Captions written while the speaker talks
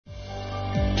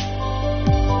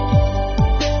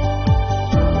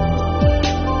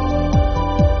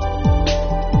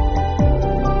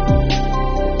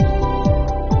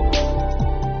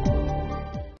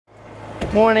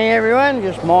Morning everyone,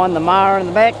 just mind the mower in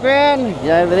the background. He's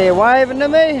over there waving to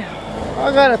me.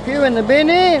 I got a few in the bin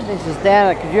here. This is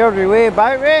down at Kajildri Weir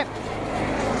boat ramp.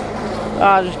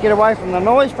 I'll just get away from the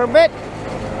noise for a bit.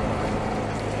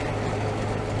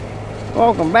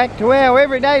 Welcome back to our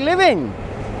everyday living.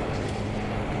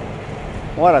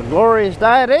 What a glorious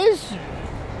day it is.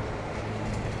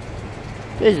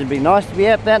 This would be nice to be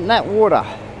out there in that water.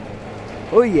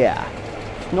 Oh yeah,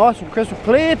 it's nice and crystal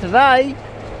clear today.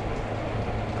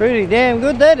 Pretty damn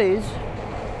good that is.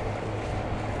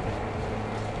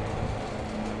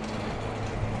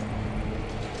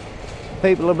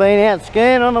 People have been out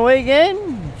skiing on the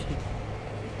weekend.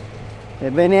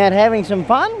 They've been out having some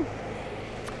fun.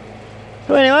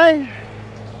 So anyway,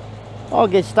 I'll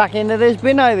get stuck into this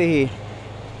bin over here.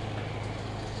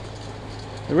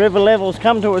 The river level's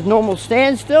come to its normal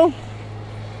standstill.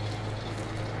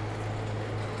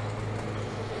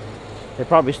 They're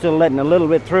probably still letting a little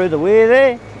bit through the weir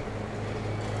there.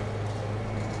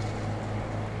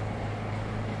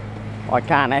 I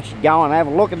can't actually go and have a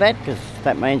look at that because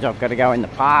that means I've got to go in the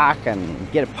park and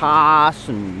get a pass,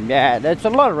 and yeah, that's a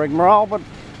lot of rigmarole, but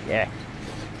yeah.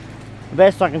 The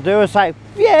best I can do is say,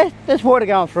 yeah, there's water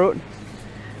going through it.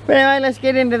 But anyway, let's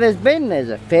get into this bin. There's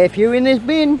a fair few in this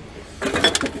bin.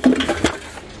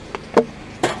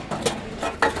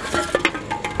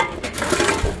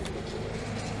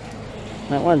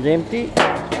 That one's empty.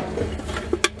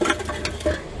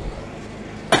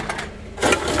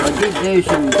 I did do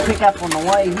some pickup on the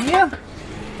way here.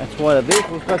 That's why the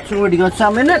vehicle's already got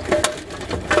some in it.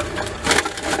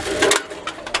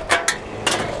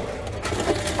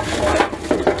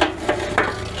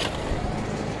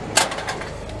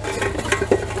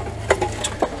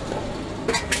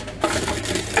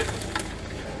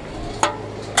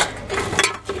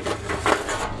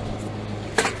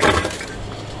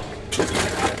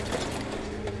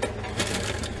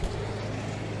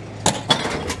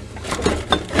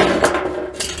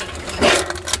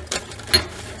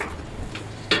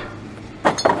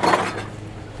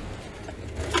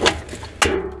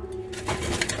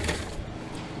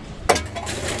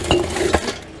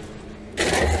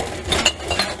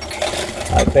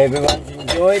 Hope everyone's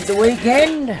enjoyed the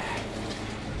weekend.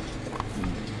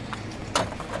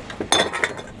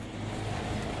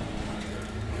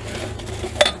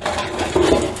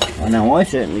 I know I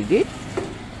certainly did.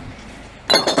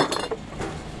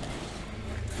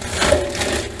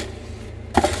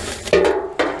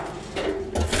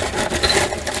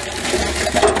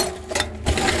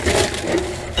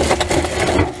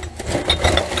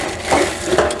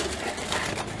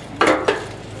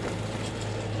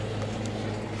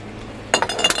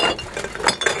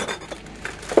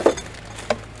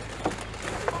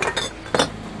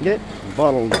 Yep, the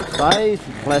bottle stays,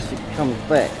 the plastic comes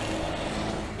back.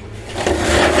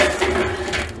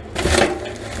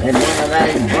 And one of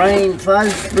those brain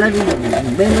fuzz bloody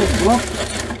metal blocks.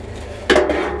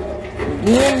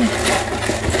 Again.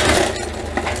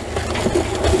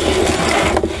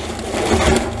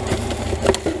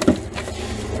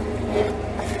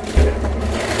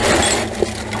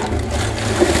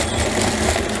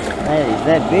 That is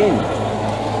that bin.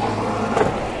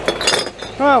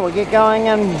 Right, we'll get going,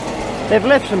 and they've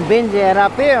left some bins out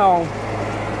up here. I'll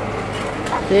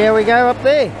see how we go up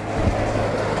there.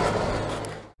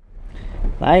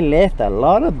 They left a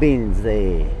lot of bins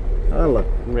there. I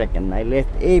reckon they left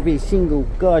every single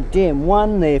goddamn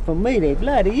one there for me. They're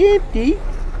bloody empty.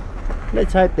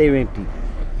 Let's hope they're empty.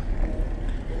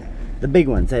 The big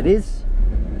ones, that is.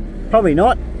 Probably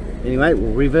not. Anyway,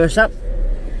 we'll reverse up.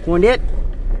 Find out.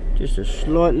 Just a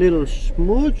slight little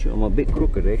smudge. I'm a bit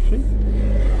crooked actually.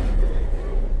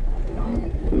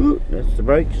 Ooh, that's the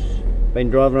brakes.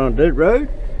 Been driving on a dirt road.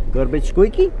 Got a bit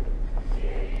squeaky.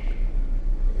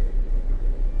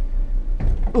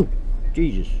 Oh,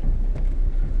 Jesus.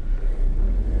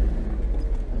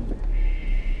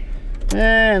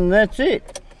 And that's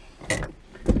it.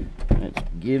 Let's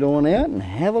get on out and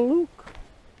have a look.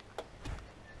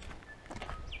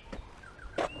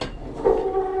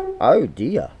 Oh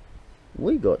dear.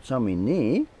 We got some in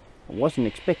there. I wasn't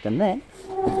expecting that.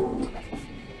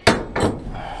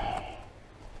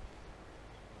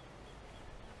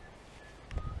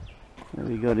 What have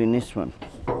we got in this one?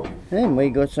 And we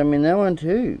got some in that one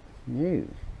too. Yeah.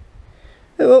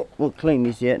 Oh, well, we'll clean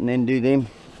this out and then do them.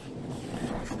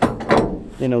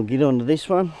 Then I'll get onto this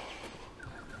one.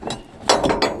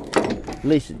 At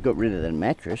least it got rid of the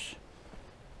mattress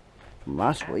from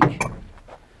last week.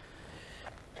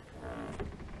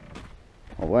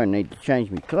 I won't need to change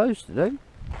my clothes today.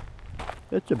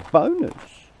 That's a bonus.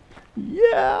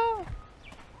 Yeah!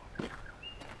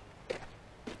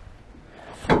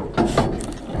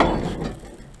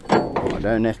 I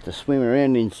don't have to swim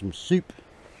around in some soup,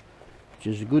 which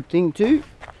is a good thing too.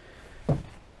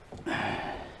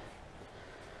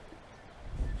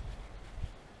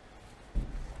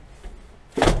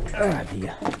 Oh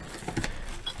dear.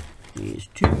 Here's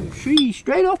 2 trees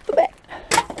straight off the bat.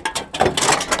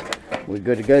 We've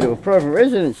got to go to a private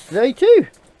residence today too.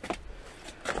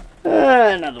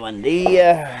 Another one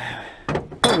there.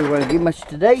 Probably won't get much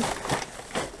today.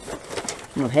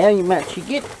 It's not how much you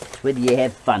get, it's whether you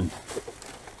have fun.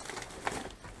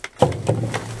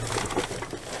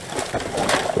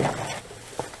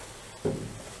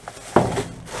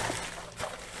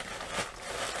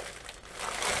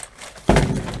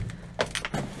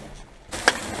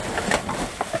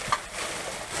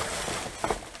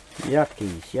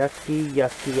 Yuckies, yucky,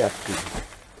 yucky, yucky.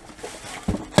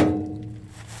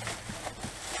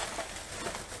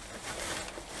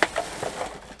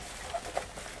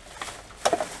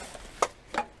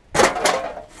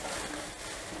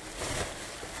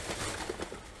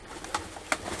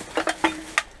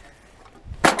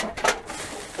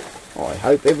 I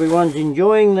hope everyone's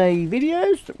enjoying the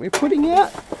videos that we're putting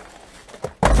out.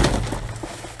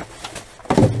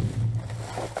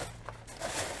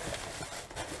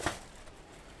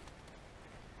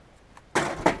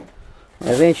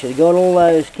 I eventually got all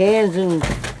those cans and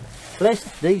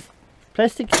these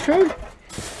plastics through,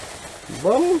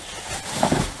 bottles.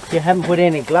 You haven't put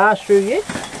any glass through yet,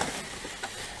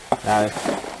 so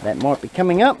that might be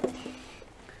coming up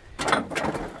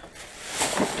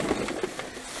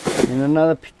in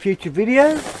another future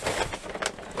video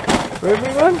for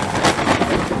everyone.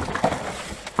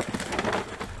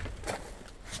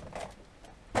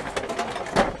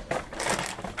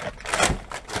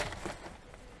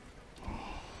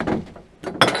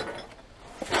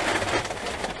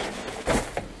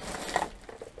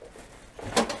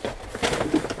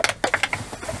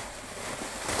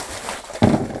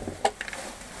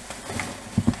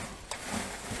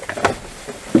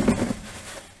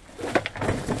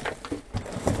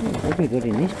 What have we got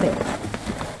in this bag?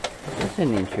 That's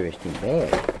an interesting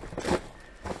bag.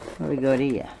 What have we got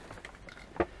here?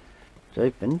 It's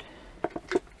opened.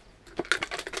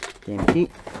 It's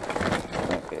empty.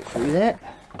 Won't go through that.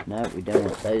 No, we don't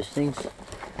want those things.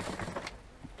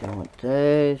 Don't want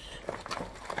those.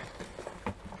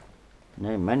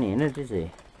 No money in it, is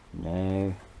there?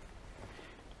 No.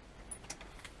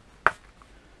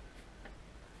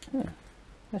 Oh,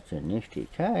 that's a nifty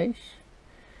case.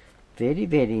 Very,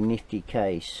 very nifty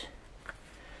case.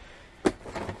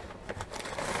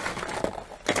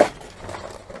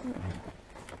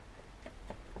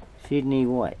 Sydney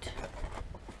White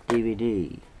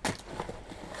DVD.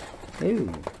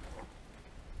 Ooh.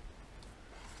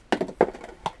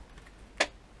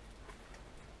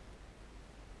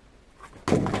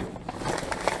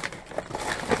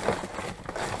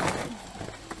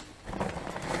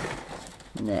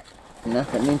 No,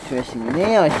 nothing interesting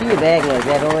now. I see a bag like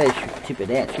that, I always tip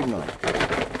it out, shouldn't I?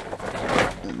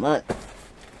 But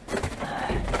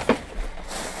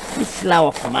it's slow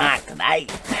off the mark today.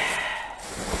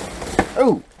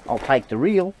 Oh, I'll take the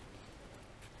reel.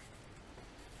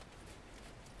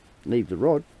 Leave the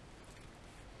rod.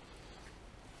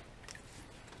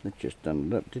 That just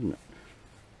done it up, didn't it?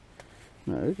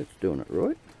 No, that's doing it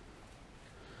right.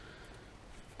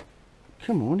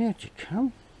 Come on, out you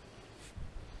come.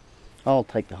 I'll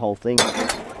take the whole thing.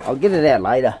 I'll get it out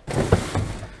later.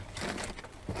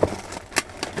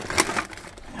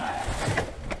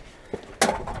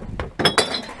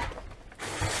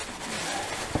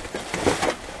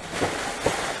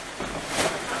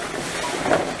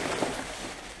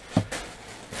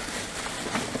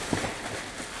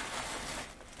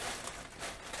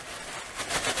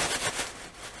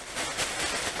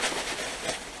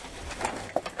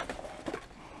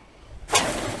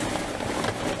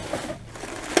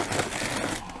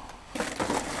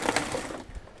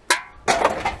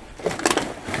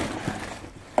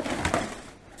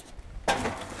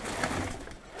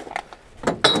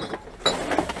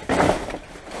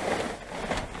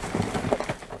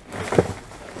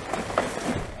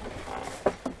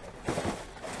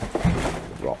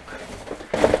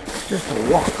 Just a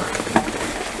rock.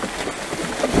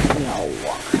 No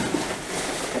rock.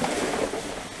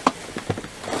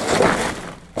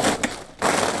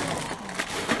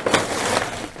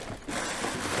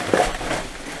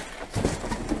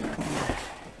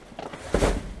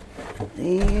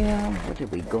 There, what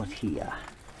have we got here?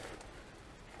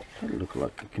 That look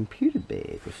like a computer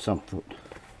bag of some sort.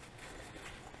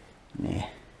 Yeah.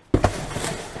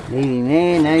 Leaving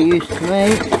there, no use to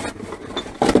me.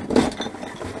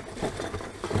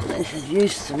 This is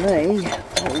use to me,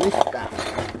 all this stuff.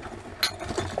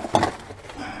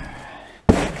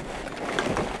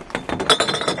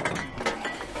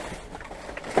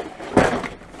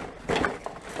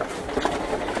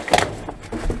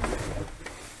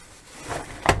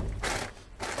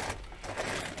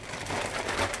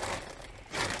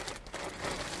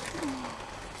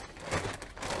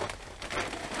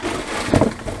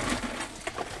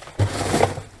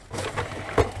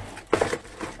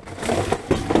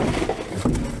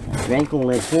 Drank all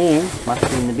their cans, must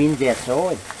be in the bins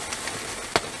outside.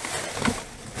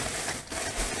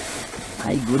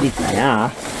 Hey, good if they are.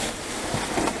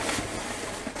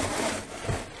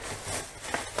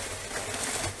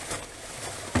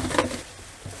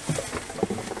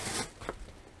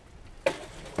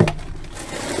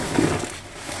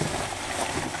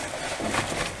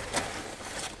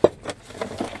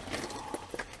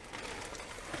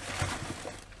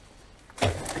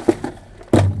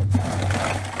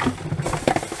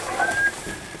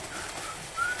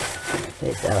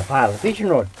 There's a part of the fishing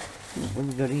rod. What have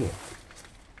we got here?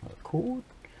 A cord?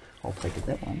 I'll take it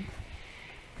that one.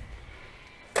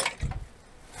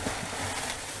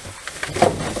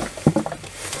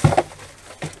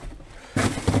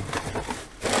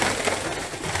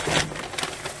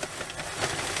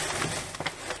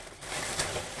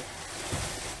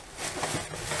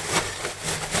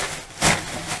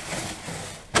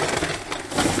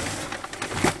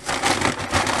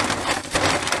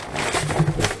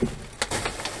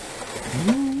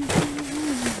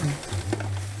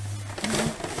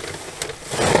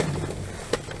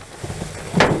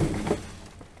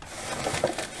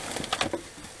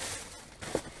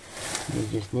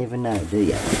 You just never know, do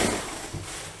you?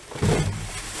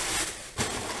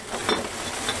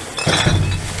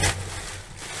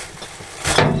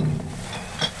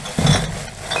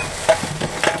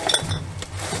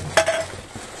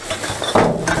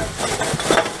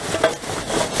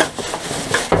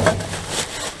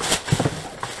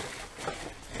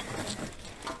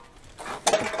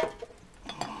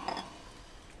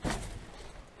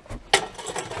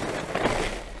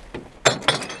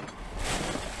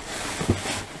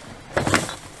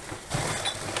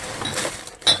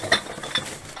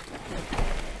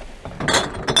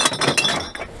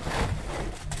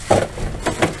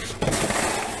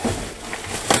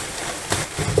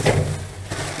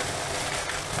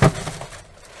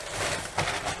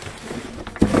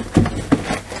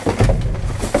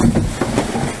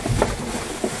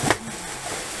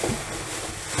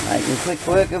 Making quick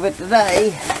work of it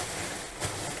today.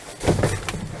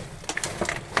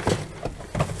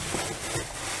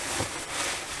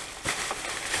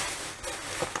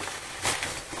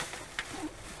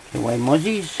 Get away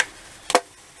mozzies,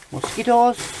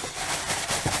 mosquitoes.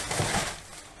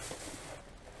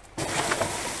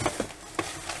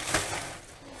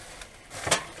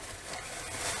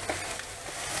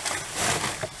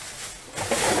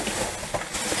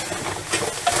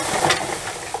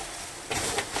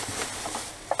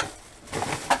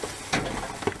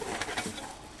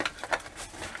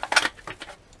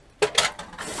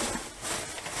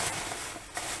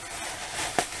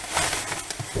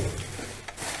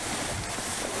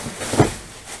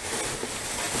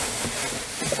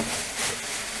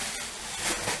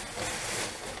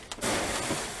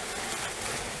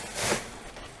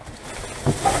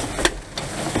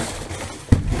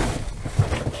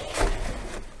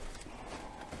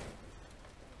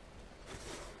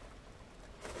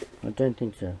 I don't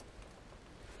think so.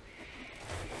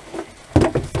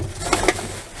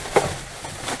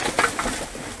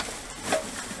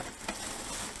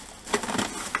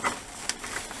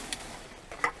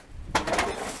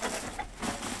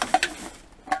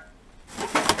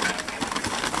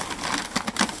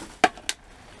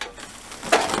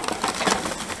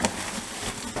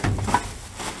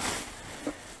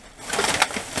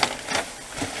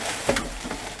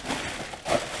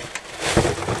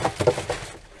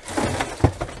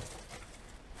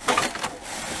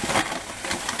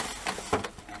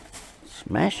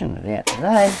 Smashing it out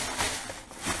today.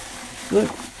 Good.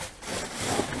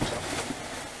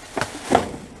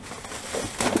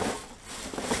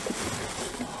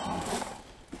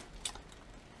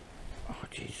 Oh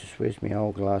Jesus, where's my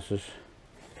old glasses?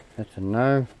 That's a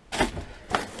no.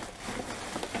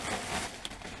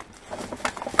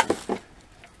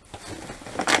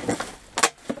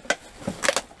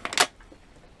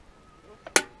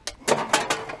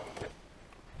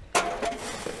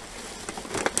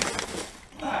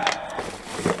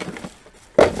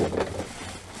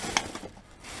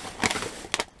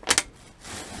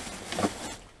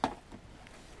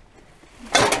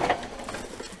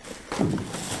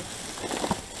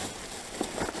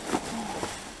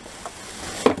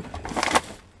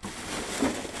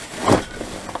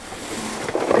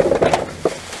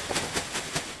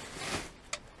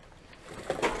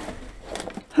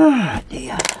 Oh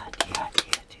dear, dear,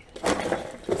 dear, dear.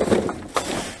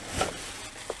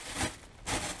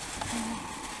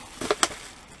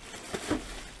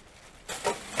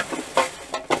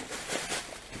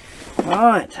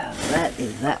 Right, that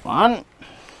is that one.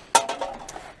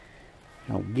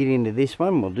 I'll get into this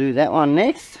one, we'll do that one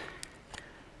next.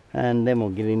 And then we'll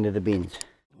get into the bins.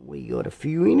 We got a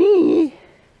few in here.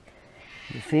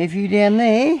 A fair few down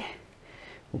there.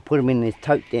 We'll put them in this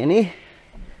tote down here.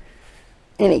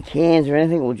 Any cans or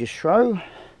anything we'll just throw. If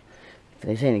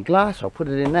there's any glass, I'll put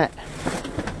it in that.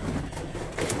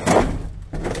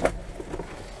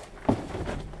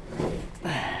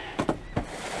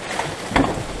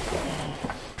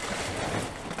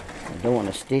 I don't want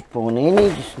to step on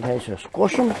any just in case I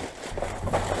squash them.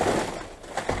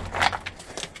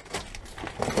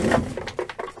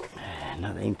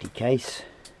 Another empty case.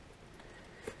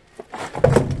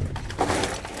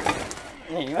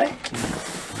 Anyway,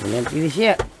 we'll empty this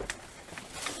out.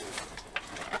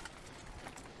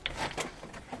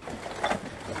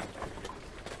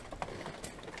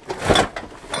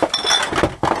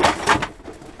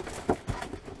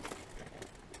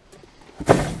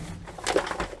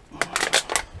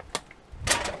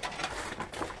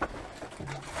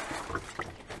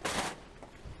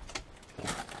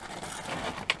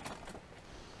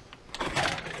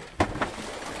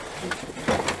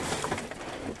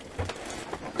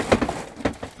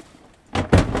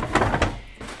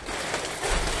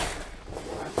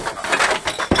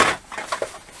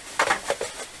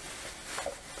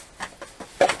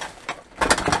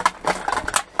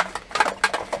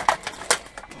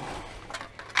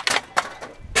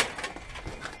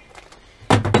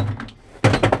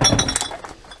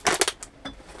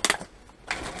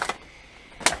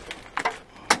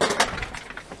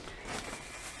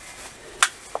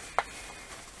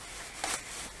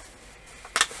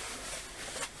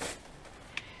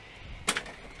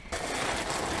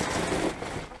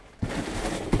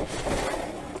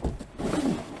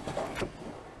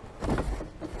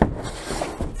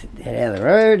 Get out of the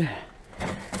road.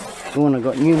 One I've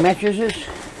got new mattresses.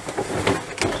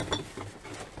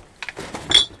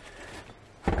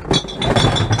 Because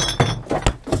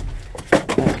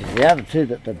the other two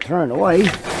that they've thrown away.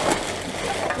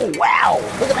 Oh wow,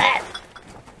 look at that.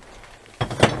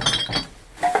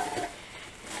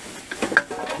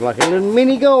 Like a little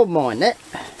mini gold mine, that.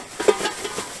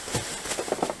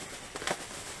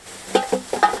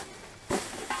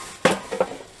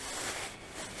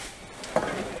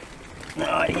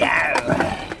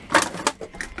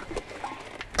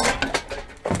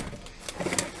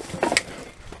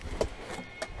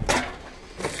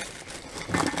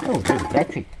 Oh, there's a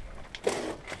battery.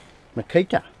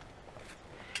 Makita.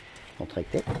 I'll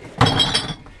take that.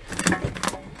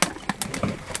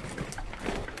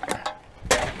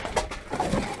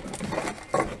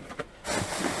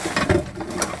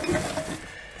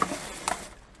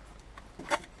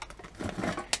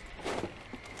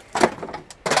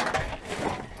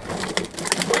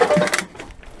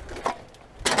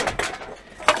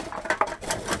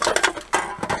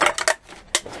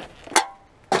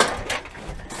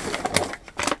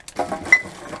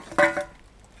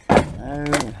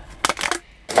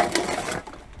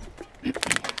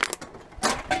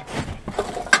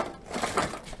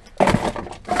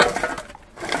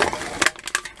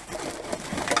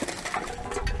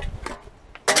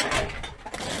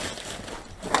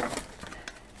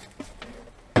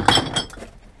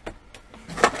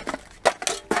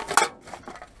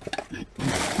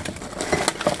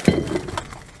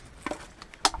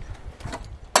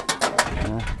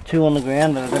 Two on the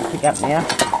ground that I've got to pick up now.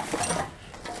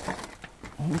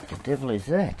 What the devil is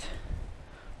that?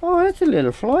 Oh, that's a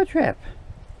little fly trap,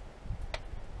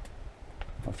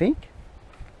 I think.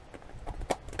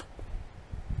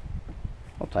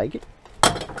 I'll take it.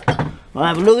 I'll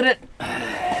have a look at it.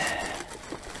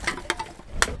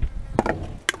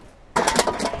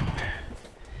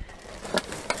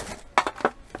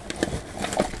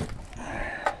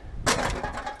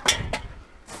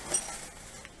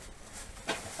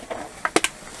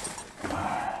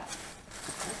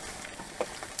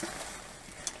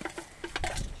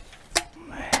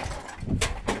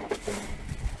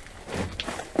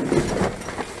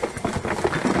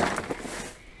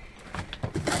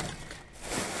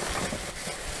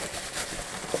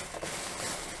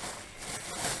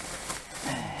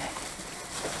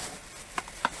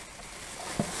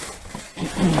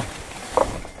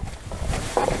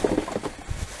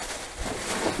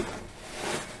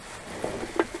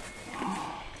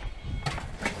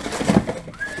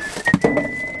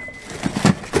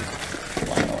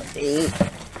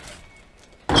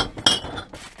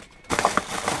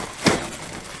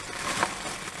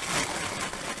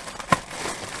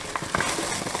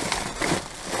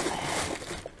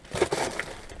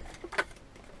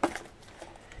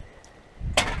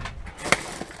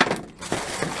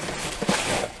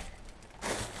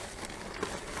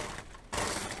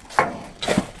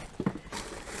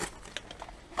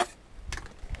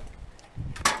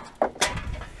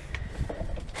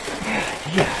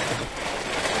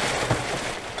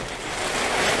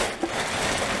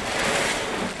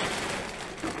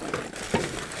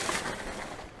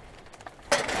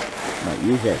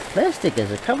 use that plastic as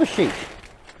a cover sheet.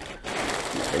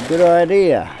 It's a good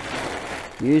idea.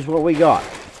 Use what we got.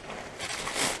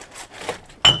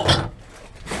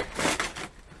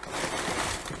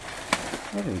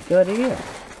 What have we got here?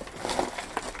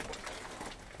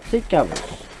 Seat covers.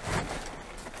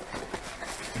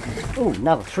 Oh,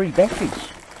 another 3 batteries.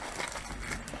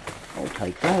 I'll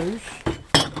take those.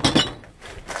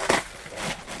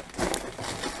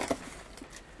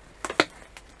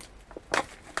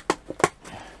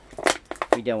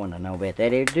 We don't want to know about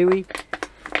that here, do we?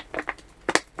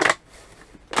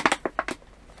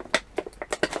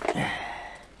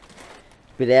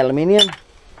 Bit of aluminium.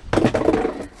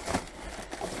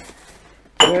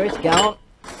 Where it's going?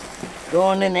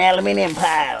 Going in the aluminium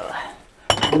pile.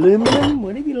 Aluminum,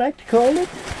 whatever you like to call it.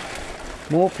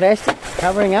 More plastic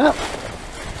covering up.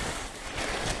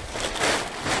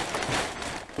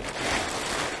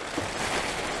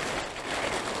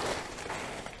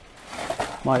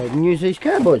 Might even use these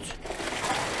cardboards.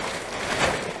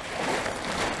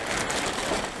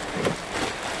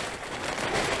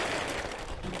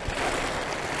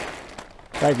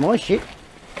 Save my shit.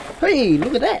 Hey,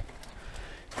 look at that.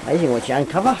 Amazing what you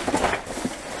uncover.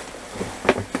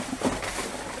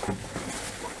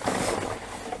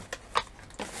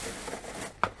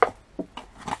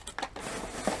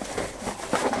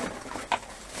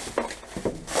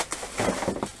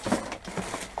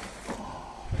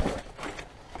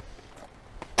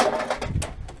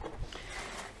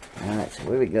 Alright, so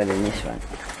what have we got in this one?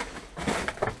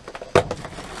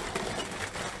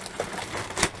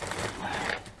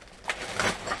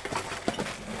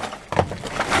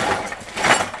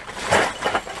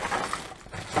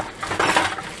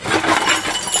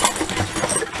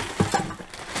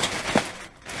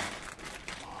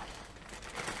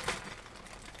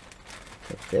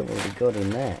 What's that what we got in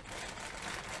that?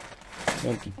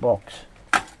 Empty box.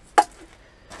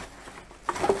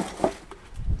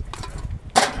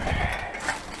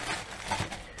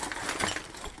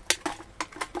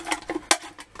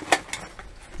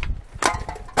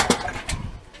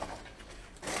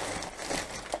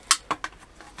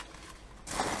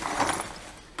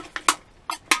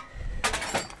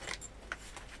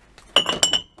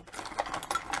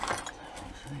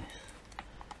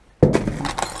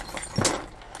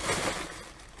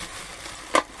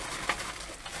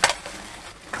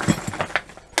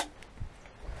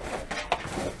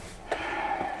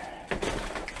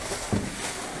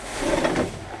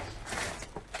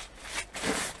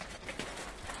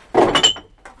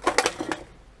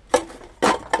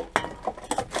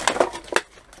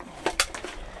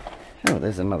 Oh,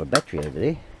 there's another battery over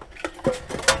there.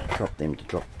 Drop them to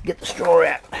drop. Get the straw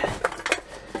out.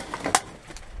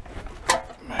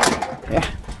 Yeah,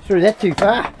 threw that too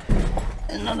far.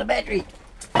 Another battery.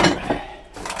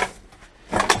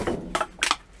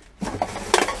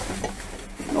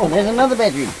 Oh, there's another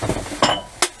battery.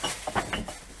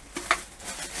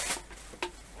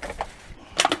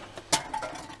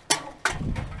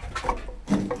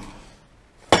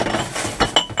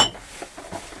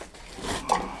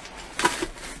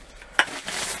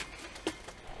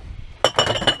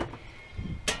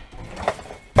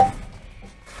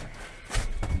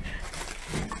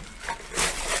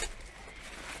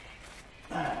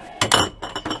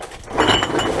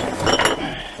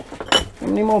 How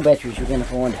many more batteries you're going to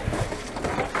find?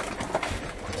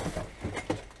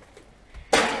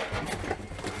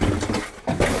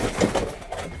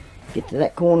 Get to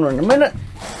that corner in a minute.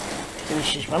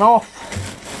 Finish this one off.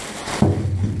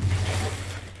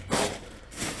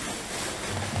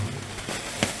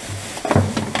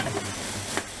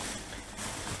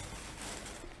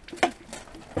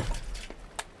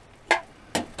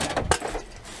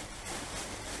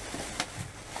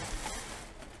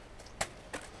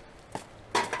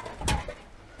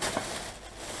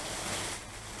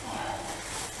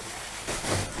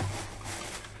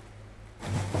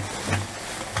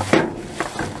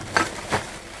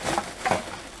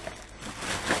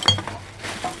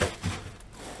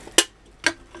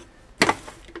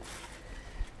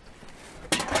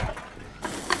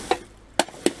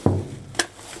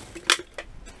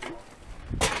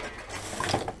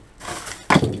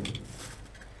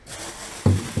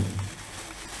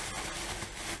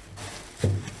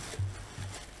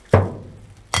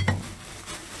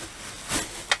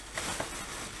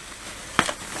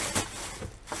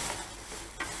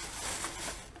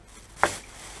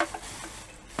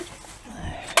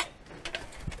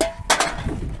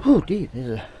 Oh dear,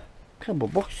 there's a couple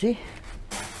of boxes here.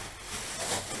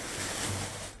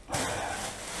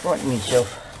 Frighten myself.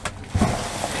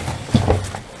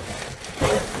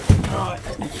 Right,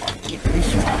 let's get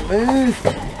this one moved.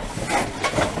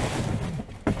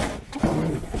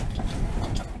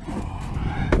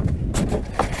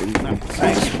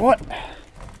 what?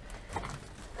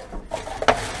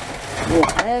 More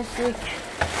plastic.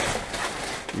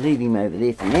 Leave him over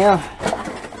there for now.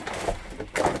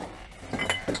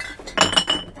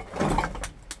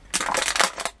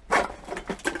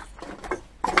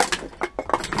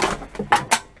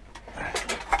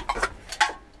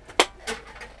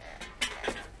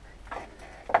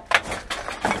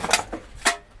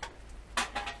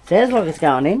 Sounds like it's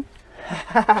going in.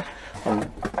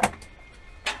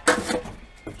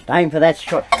 Aim for that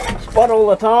spot all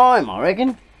the time, I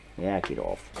reckon. Yeah, get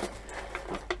off.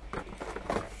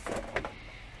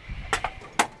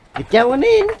 They're going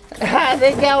in.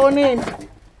 They're going in.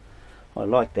 I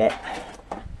like that.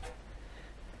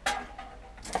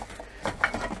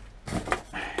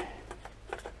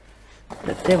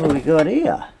 The devil we got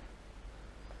here?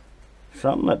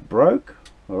 Something that broke,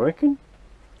 I reckon.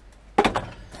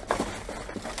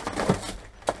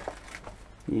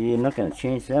 Yeah, not going to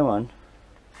change that one.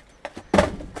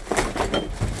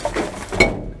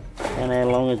 And how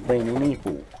long it's been in here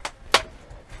for?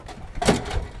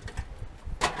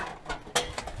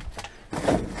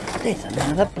 There's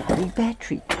another bloody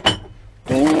battery.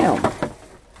 Damn.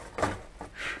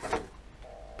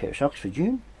 Pair of socks for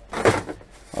June. I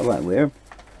won't wear them.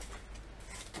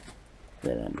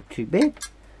 That don't look too bad.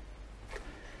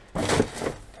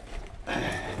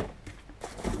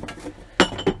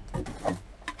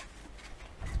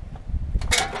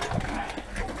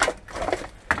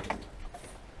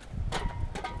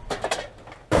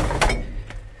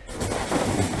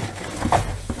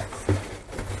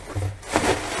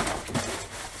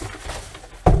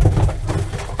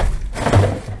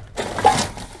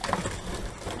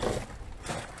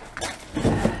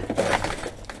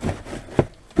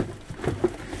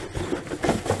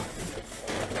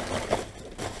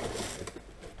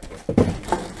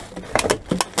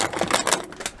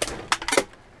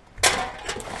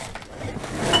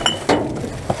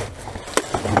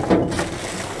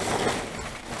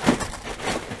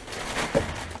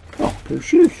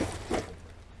 Shoes.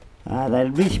 That'll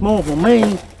be small for me.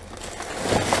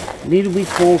 A little bit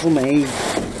small for me.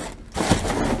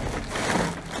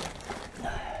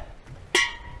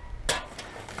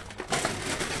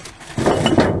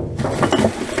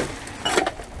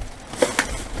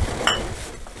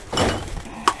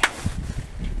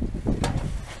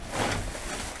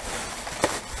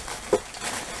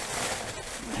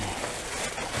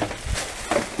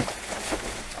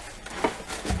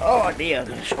 Oh dear,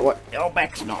 the squat. Our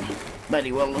back's not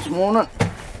bloody well this morning.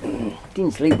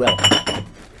 Didn't sleep well.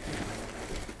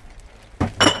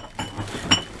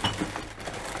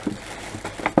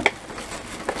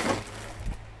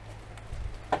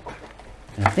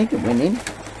 I think it went in.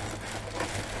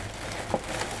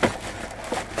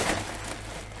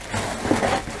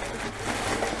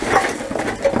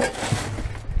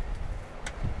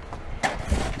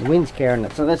 The wind's carrying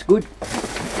it, so that's good.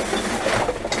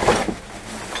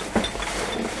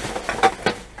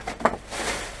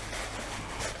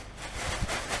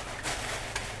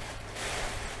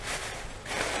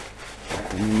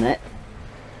 And that.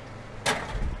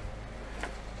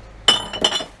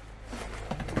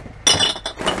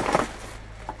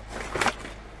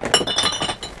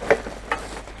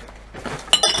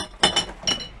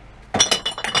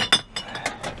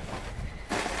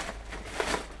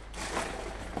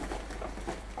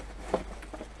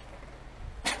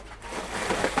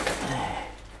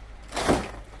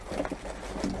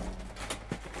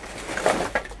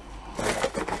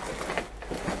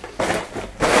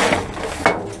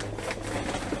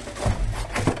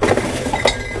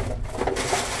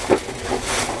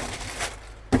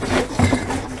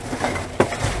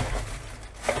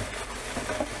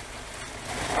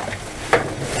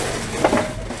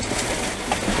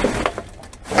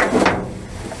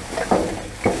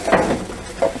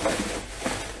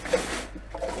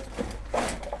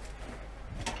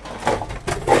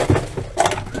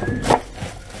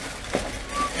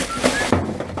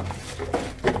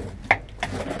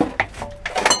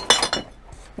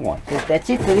 I think that's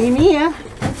it for him here.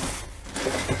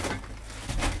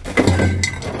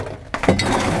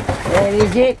 That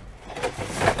is it.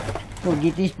 We'll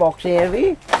get this box out of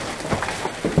here.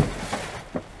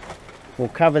 We'll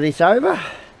cover this over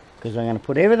because I'm going to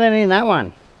put everything in that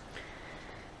one.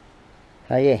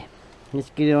 So yeah, let's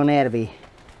get it on out of here.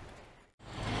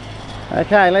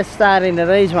 Okay, let's start into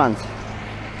these ones.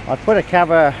 I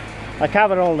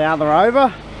covered all the other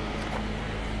over.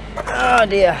 Oh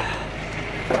dear.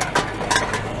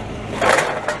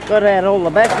 Got out all the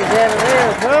batteries out of there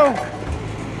as well.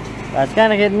 So it's going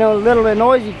to get a little bit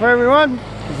noisy for everyone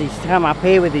because he's come up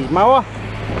here with his mower.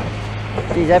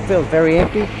 Geez, that feels very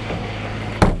empty.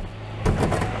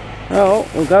 Well,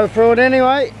 we'll go through it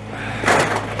anyway.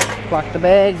 Pluck the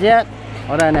bags out.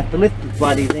 I don't have to lift the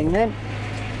bloody thing then.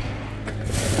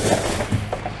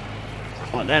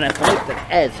 I don't have to lift it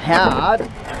as hard.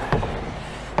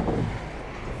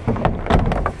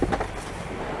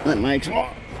 That makes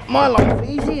my life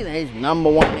easy. There's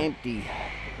number one empty.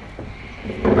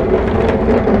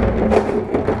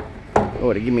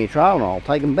 Oh, to give me a trail and I'll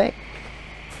take them back.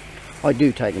 I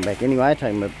do take them back anyway. I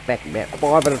take them back about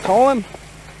 5 at a time.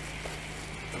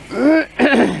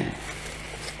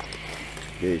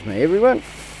 Excuse me everyone.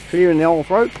 Clearing the old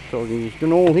throat so you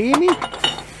can all hear me.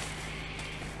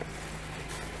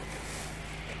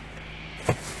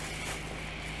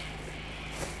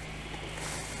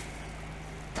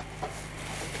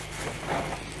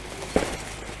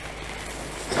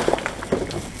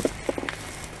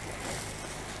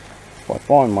 If I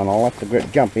find one, I'll have to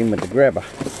jump in with the grabber.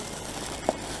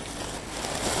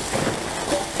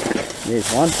 There's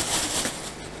one.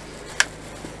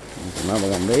 There's another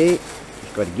one there.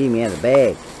 Just got to get me out of the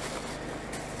bag.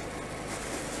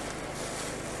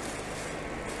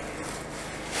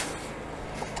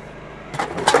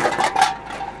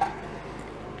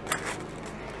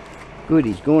 Good,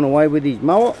 he's gone away with his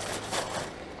mower.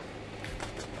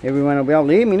 Everyone will be able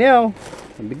to hear me now.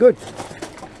 That'll be good.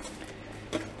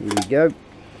 Here we go.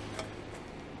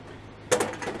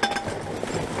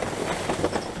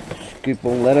 Scoop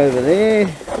all that over there.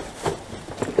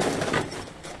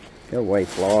 Go away,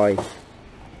 fly.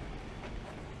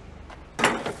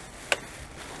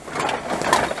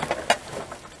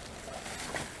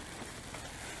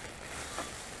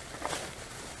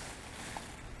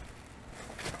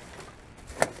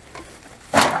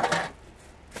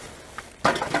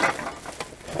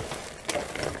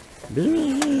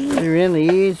 Around the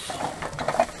ears.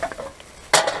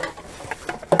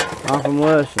 Nothing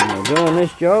worse than you're doing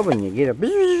this job and you get a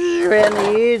buzz around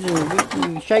the ears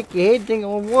and you shake your head thinking,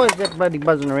 well, why is that bloody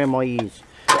buzzing around my ears?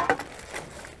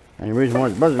 And the reason why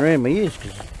it's buzzing around my ears is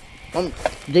because I'm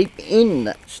deep in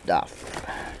that stuff.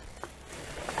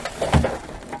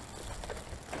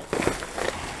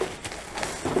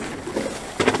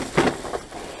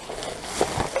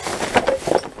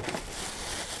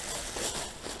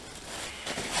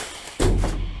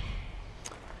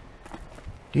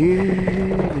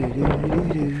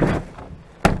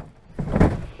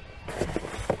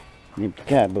 Empty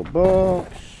cardboard box.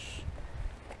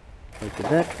 Look at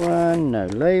that one, no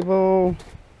label.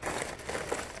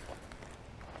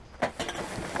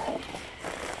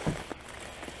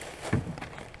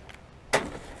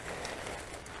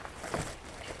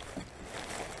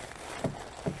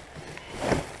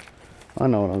 I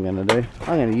know what I'm going to do.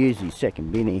 I'm going to use his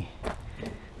second binny.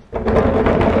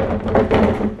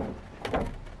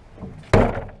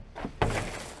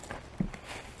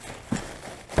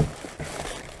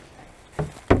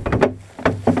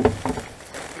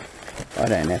 I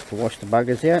don't have to wash the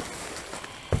buggers out.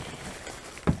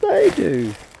 They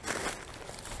do.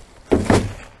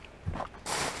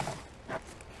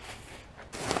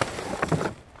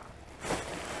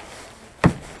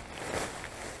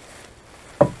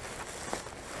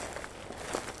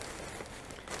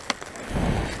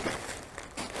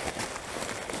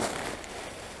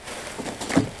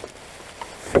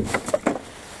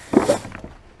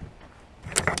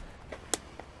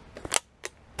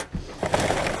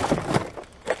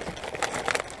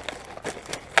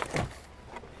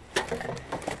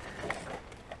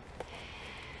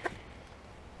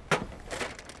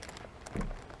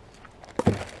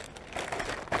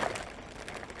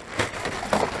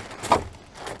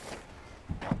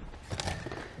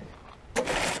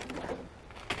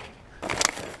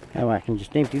 Now I can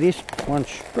just empty this one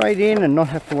straight in and not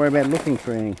have to worry about looking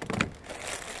for anything.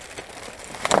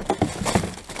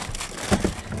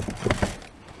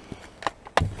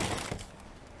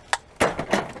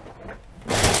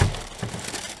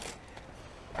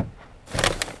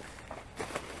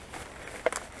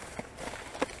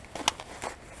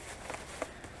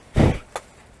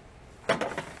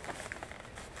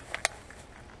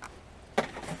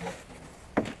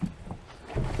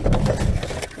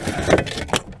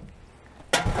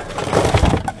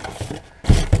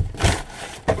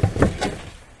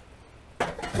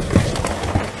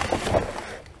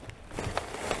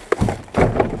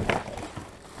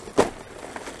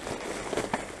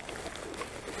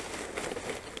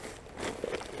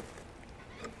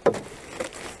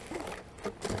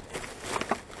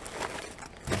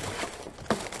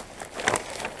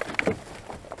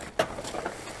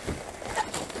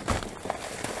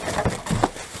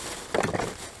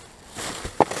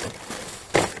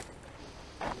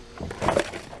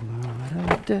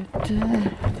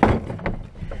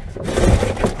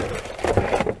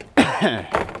 They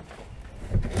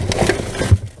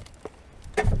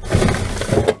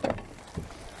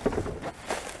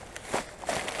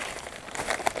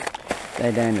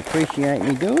don't appreciate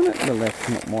me doing it, well that's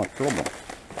not my problem.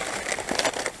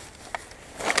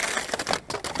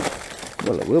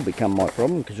 Well, it will become my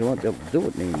problem because I won't be able to do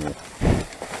it anymore.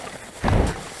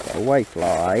 Go away,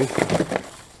 fly.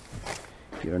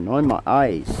 You're annoying my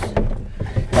eyes.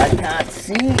 I can't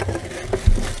see.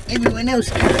 Everyone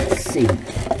else can't see.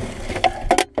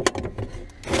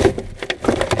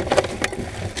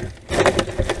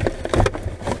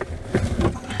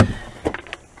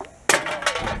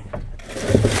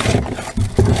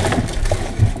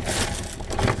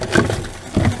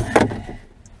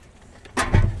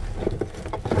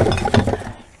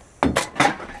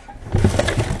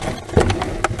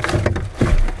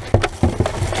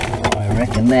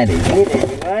 And that is it,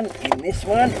 everyone, in this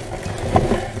one.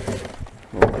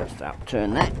 We'll just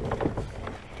upturn that.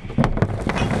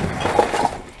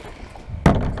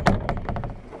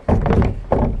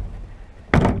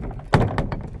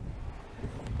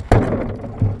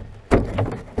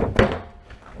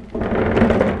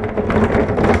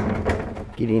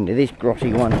 Get into this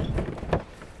grotty one.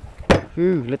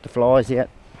 Ooh, let the flies out.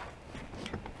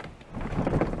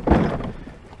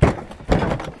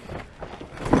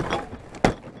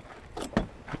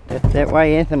 That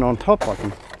way, anything on top I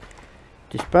can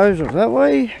dispose of that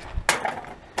way.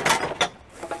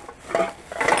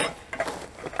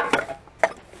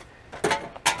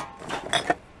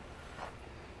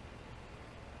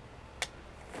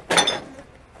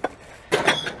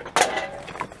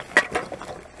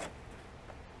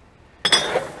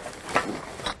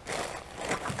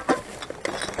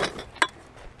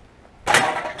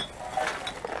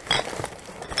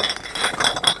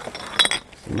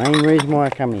 Main reason why I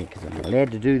come here, because I'm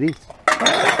allowed to do this.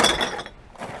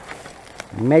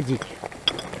 Magic.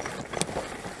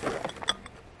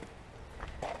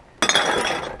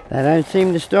 They don't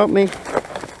seem to stop me,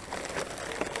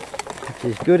 which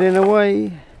is good in a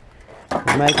way.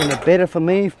 They're making it better for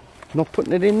me, not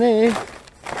putting it in there.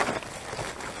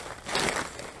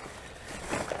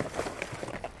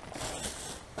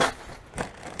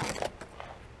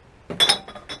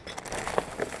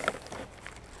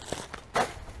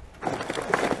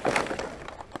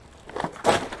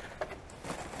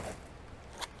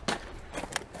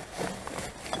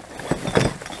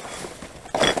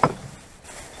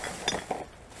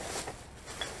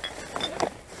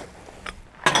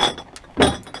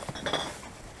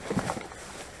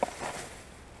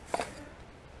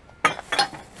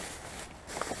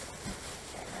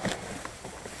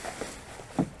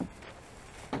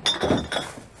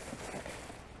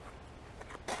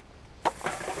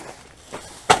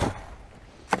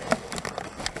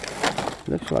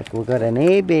 Looks like we've got an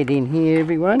airbed in here,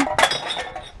 everyone.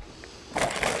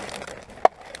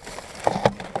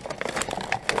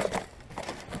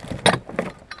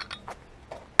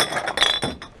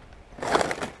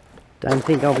 Don't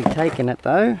think I'll be taking it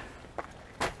though.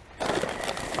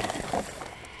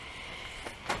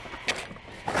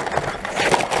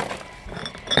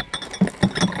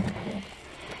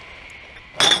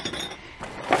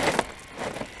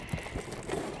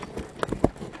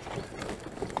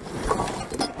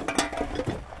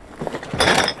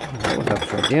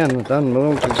 Down, I done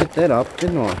well to get that up,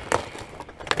 didn't I?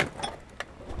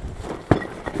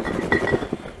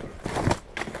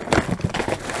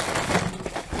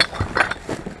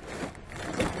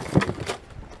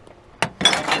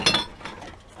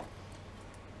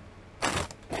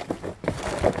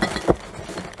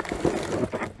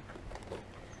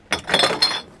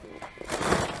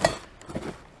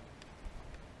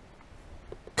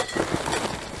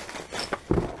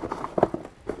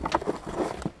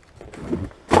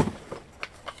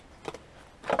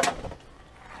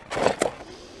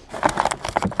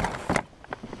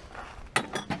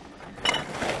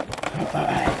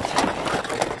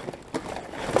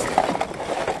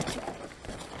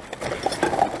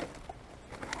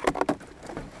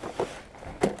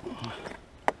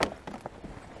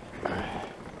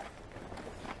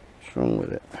 What's wrong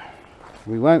with it?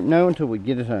 We won't know until we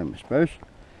get it home, I suppose.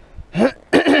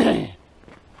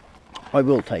 I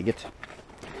will take it.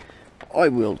 I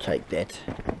will take that.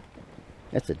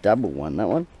 That's a double one, that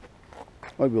one.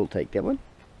 I will take that one.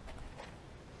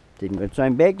 Didn't got its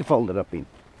own bag to fold it up in.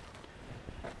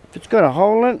 If it's got a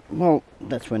hole in it, well,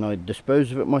 that's when I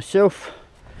dispose of it myself.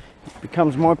 It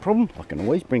becomes my problem. I can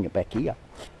always bring it back here.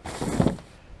 That's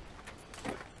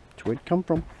where it come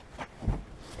from.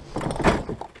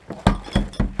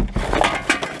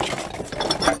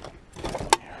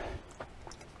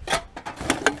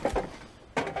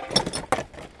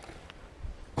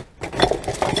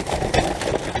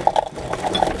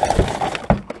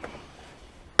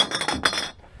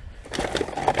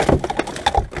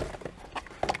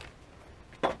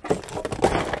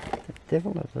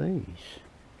 devil are these?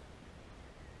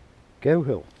 Go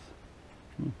Health.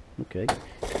 Okay.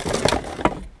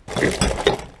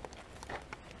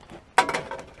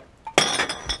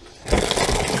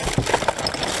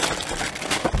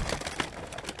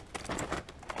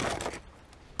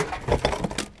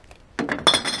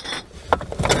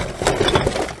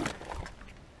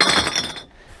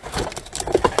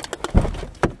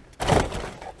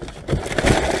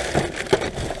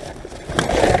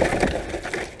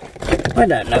 I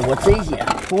don't know what's easier,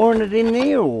 pouring it in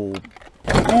there or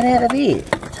that out of here.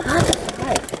 It's hard to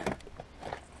say.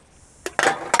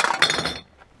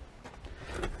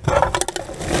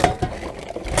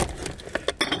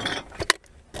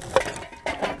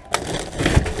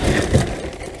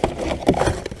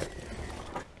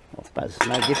 I suppose it's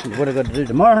no different to what I've got to do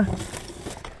tomorrow.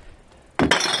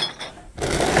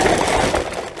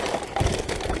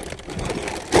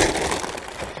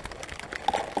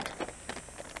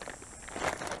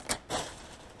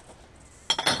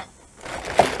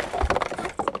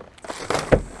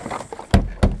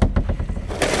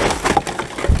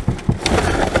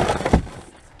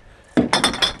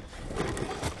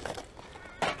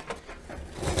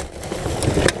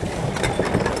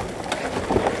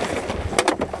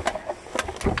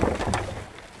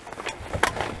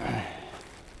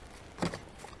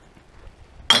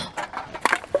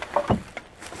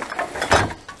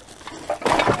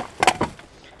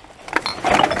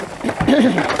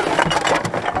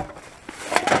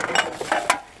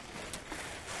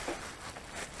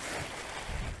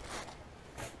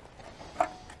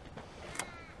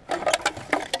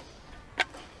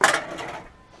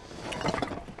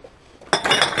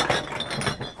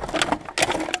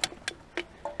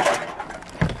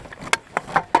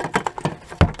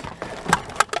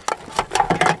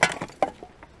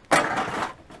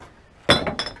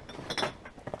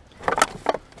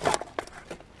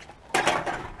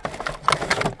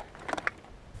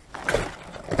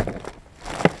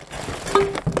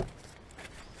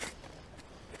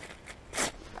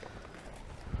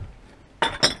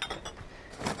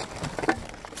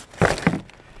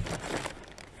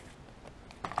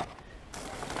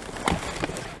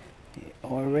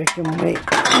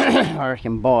 I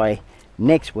reckon by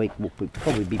next week we'll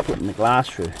probably be putting the glass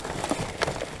through.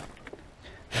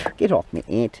 Get off me,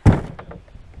 ant.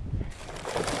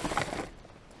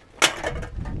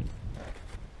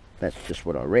 That's just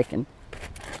what I reckon.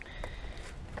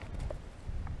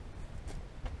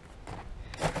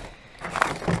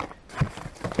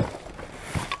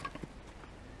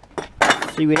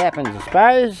 See what happens, I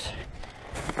suppose.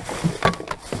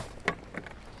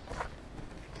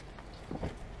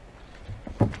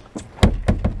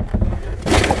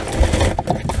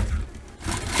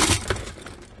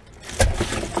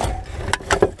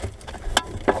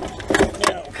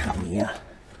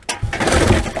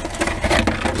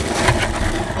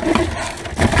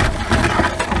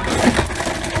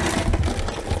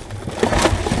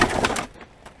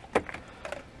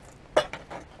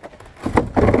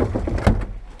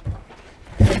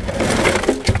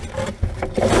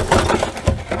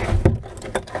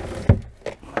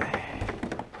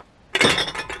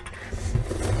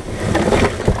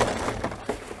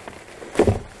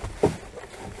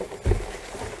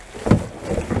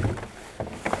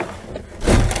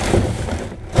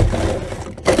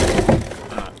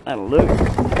 That'll do.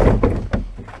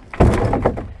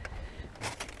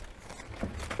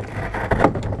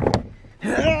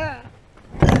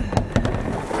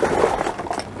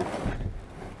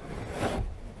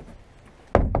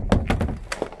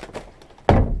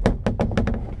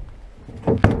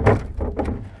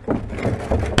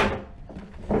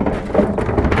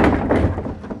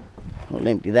 I'll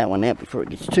empty that one out before it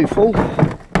gets too full.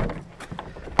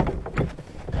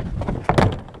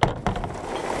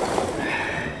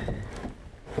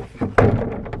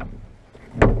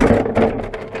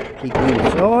 Keep it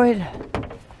inside.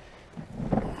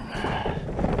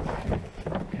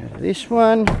 Go to this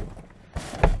one.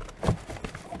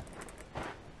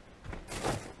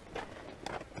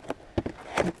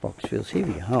 That box feels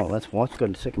heavy. Oh, that's why it's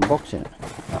got a second box in it.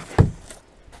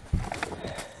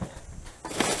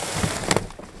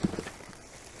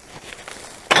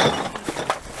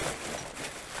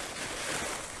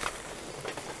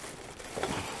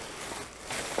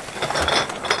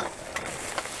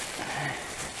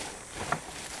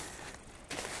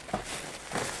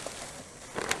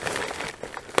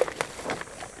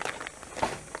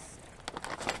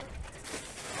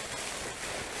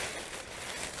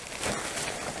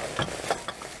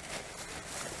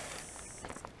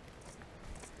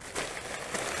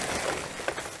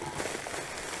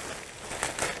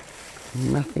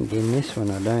 Nothing in this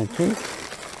one, I don't think.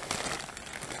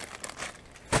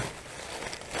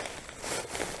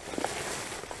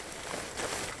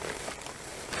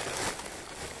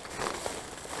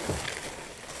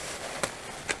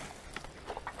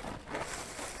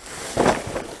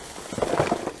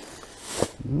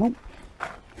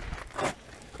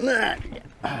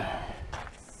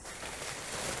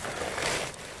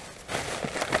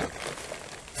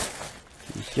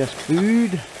 It's just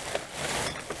food.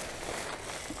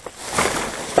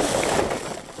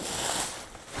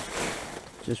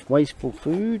 Just wasteful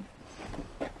food.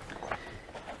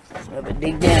 Let's have a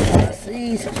dig down to the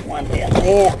seas. There's one down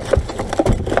there.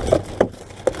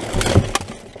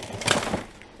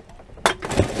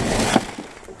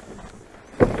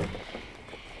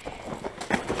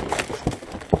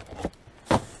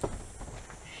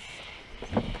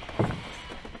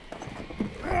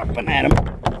 Up and at 'em.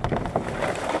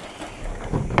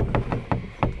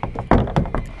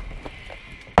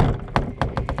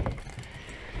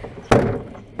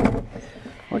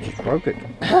 I just broke it.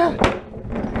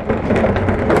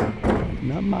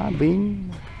 Not my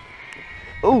bin.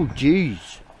 Oh,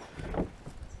 jeez.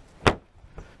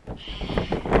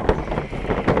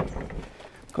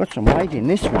 Got some weight in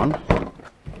this one.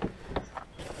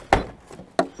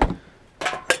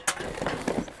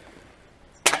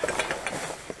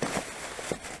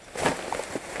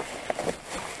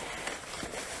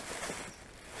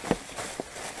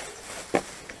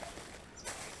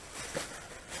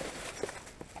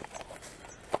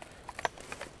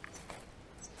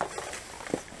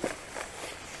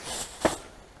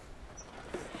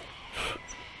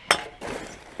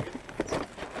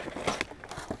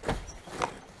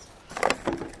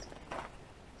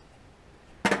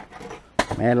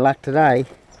 Bad luck today.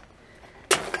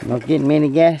 Not getting many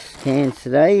gas cans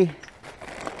today.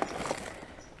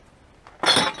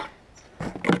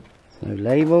 No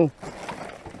label.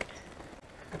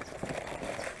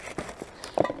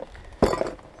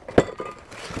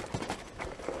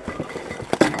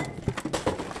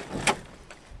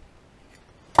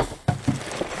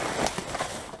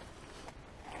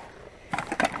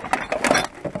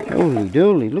 Holy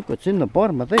dooly, look what's in the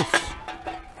bottom of this.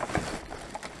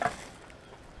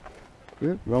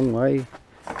 Good, wrong way.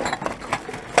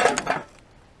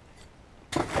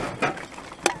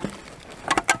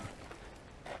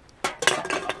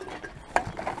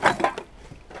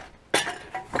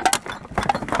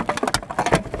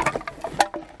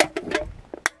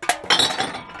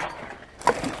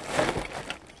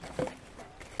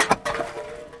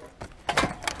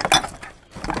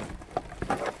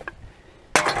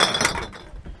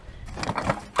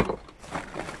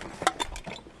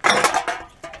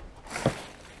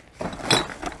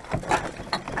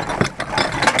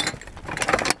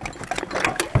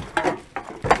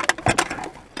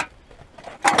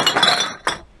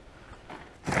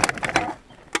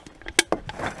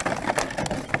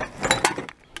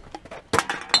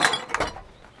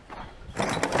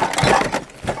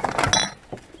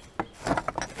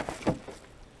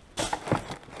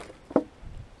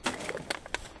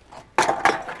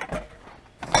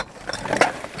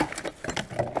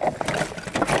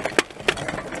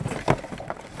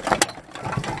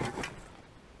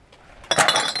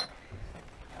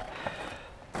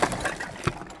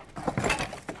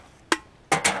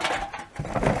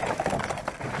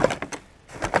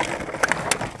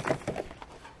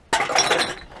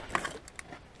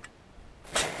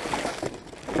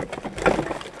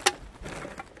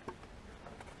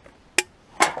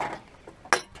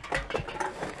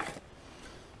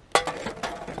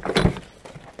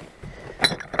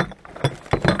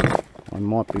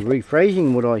 Might be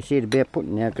rephrasing what I said about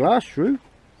putting our glass through.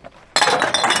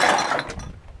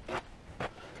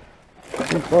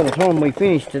 By the time we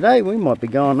finish today, we might be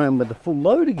going home with a full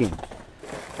load again.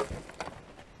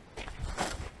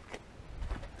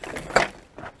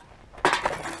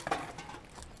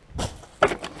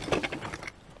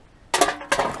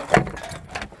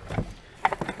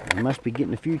 We must be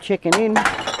getting a few checking in.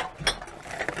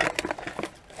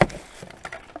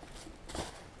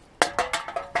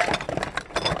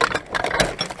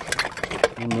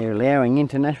 And they're allowing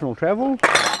international travel,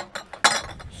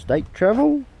 state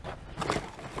travel,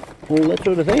 all that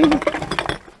sort of thing.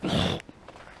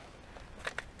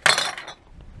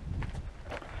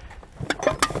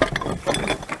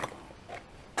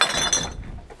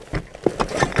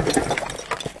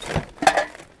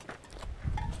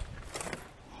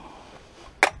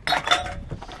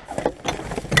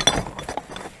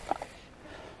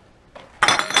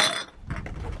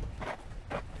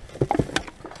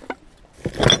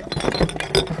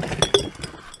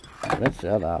 That's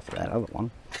the other half of that other one.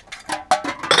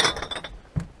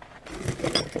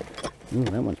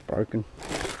 That one's broken.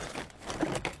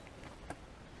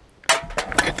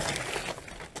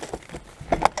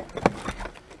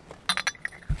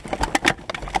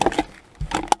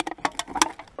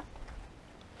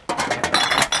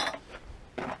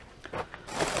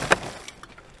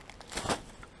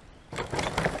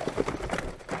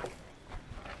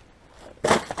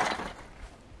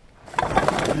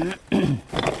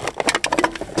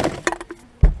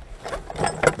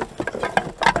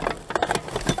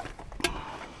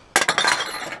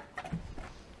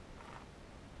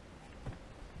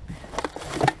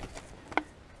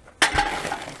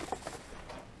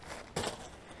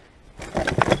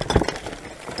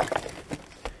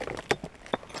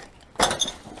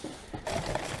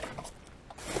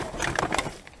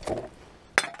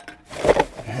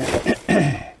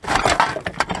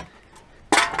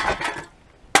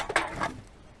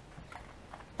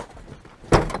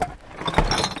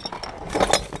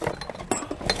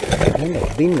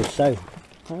 bin was so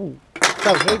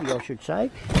heavy, I should say.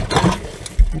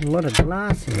 Had a lot of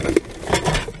glass in it.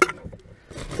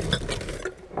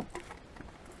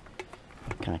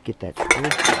 I can't get that screw.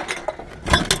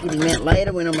 Get him out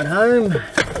later when I'm at home.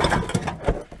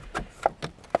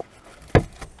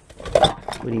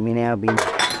 Put him in our bin,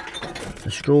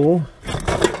 the straw.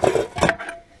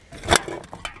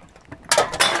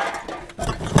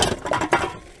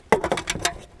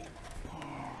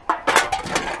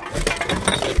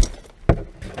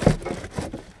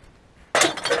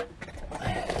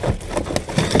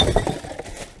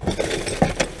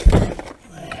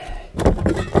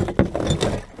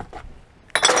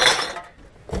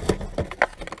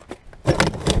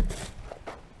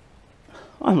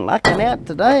 I'm lucking out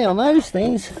today on those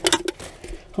things,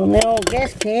 on the old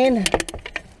gas can.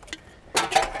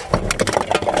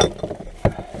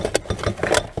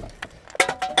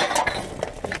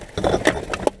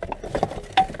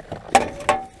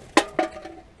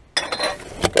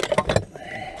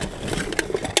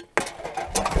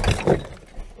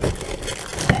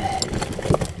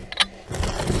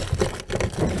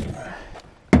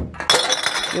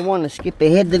 If you want to skip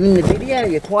ahead in the video,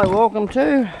 you're quite welcome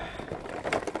to.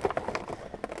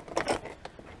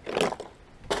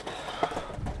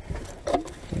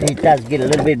 It does get a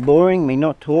little bit boring, me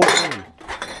not talking,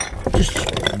 just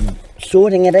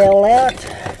sorting it all out.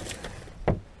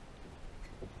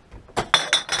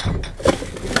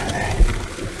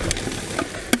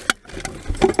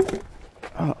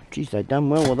 Oh, geez, they've done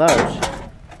well with those.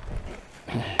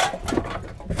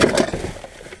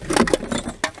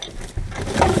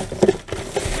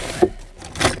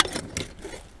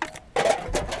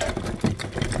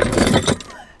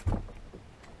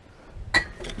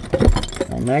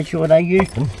 Made sure they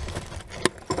used them.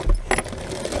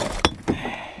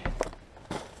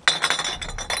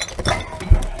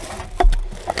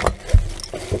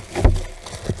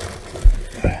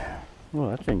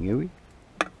 Well, that's a newie.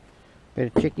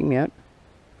 Better check him out.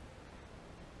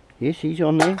 Yes, he's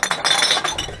on there.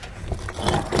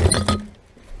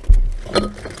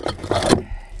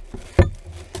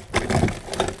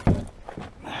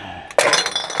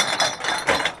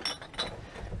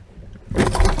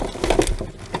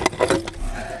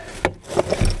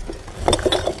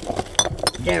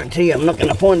 Guarantee you I'm not going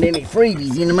to find any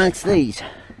freebies in amongst these.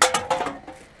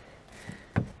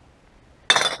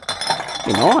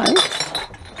 Be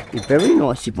nice. Be very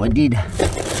nice if I did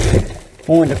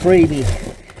find a freebie.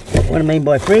 What I mean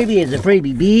by freebie is a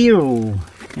freebie beer or,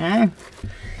 you know,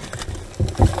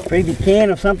 freebie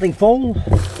can of something full.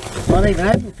 Not even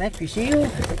open, factory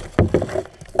sealed.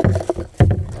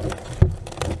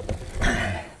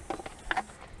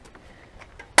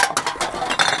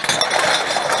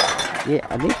 Yeah,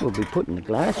 I think we'll be putting the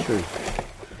glass through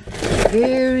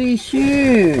very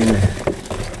soon.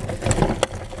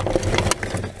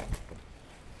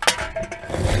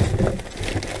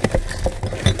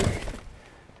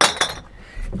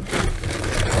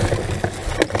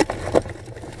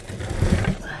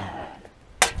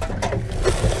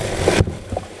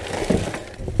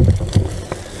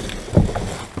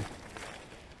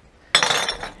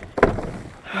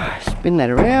 Spin that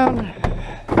around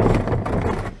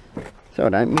so I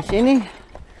don't miss any.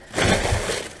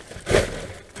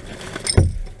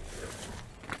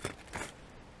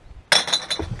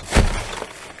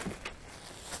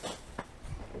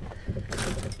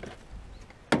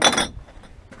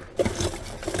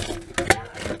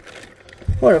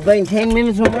 What, have been 10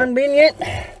 minutes on one bin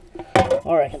yet?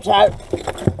 I reckon so.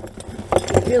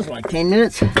 Feels like 10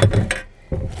 minutes.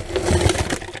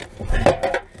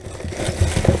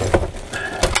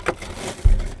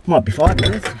 Might be 5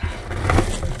 minutes.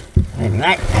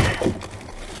 Anyway,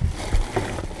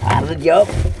 part of the job.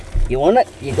 You want it,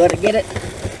 you got to get it.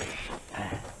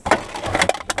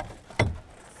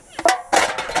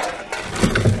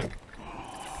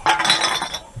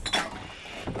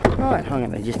 Right, I'm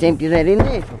going to just empty that in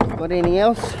there. If I've got anything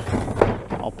else,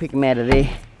 I'll pick them out of there.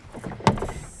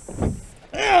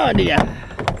 Oh dear.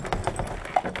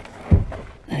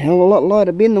 A hell of a lot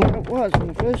lighter bin than what it was when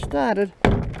I first started.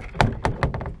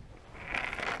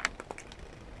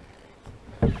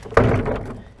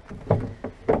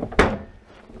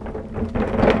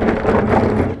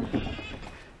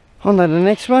 On to the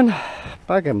next one.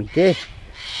 Bugger me death.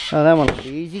 Oh, that one will be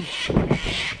easy.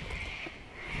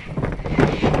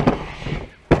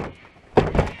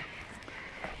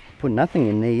 Put nothing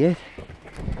in there yet.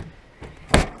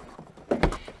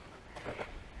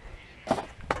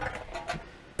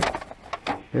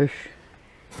 Oof.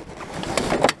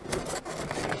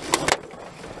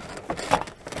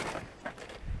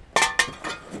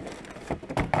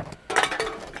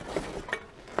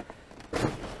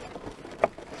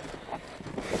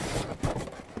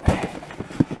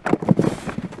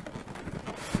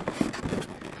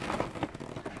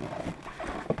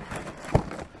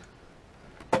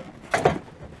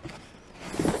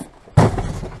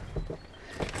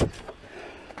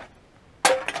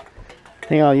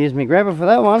 think I'll use my grabber for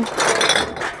that one.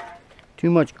 Too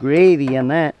much gravy in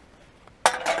that.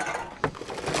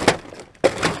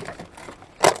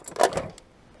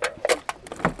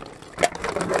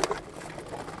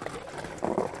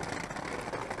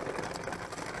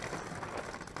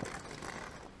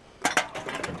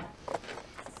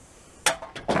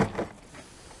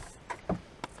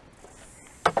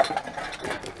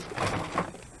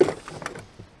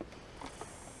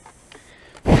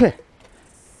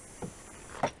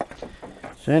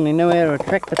 Certainly know how to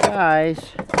attract the flies.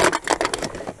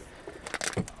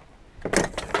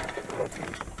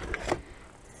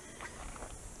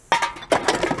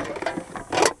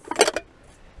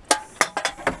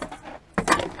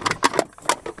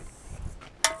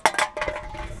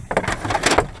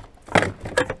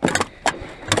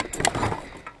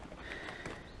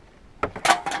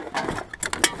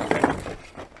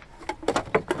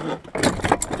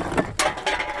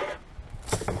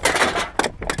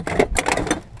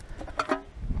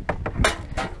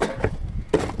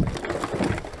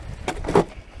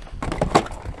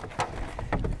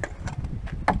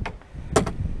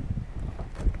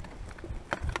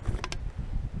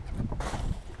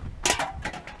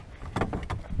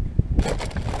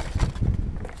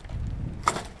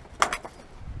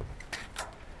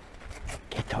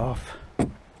 Off.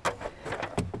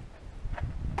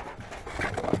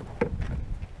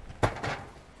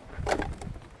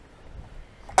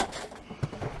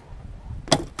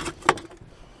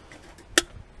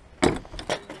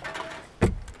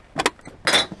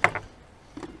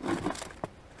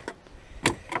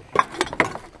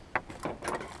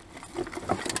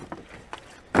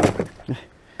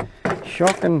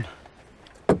 Shocking.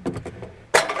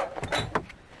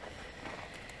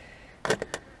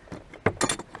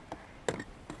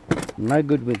 No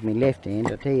good with my left hand,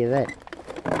 I'll tell you that.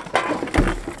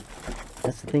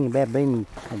 That's the thing about being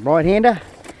a right-hander.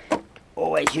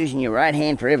 Always using your right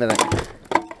hand for everything.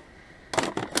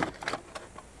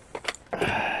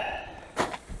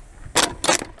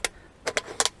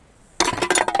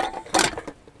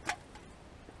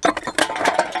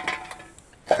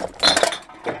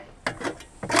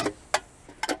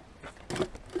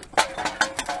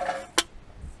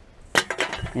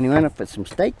 Anyway, I'll put some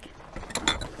steak.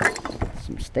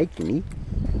 Steak in here.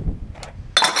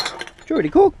 It's already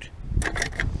cooked.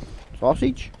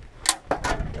 Sausage.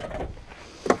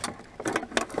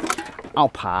 I'll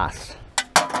pass.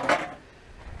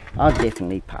 I'll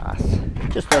definitely pass.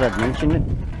 Just thought I'd mention it.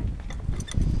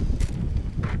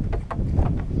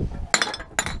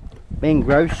 Being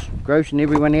grossing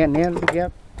everyone out now. Look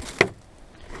out.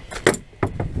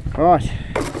 Right.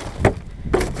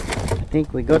 I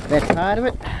think we got that part of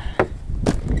it.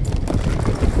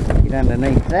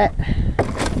 Underneath that,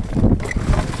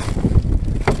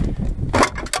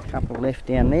 a couple left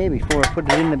down there before I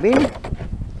put it in the bin,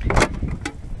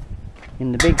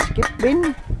 in the big skip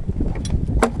bin.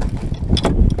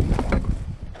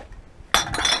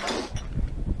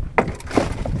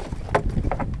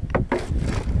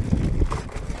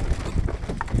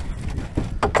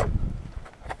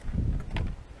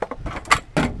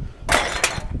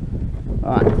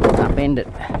 Right, upend it.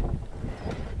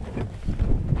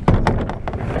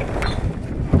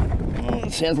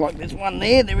 Sounds like there's one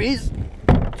there. There is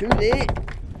two there.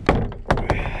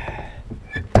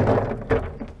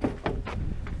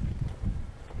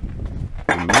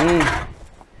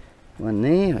 One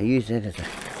there. I use that as a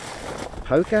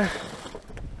poker.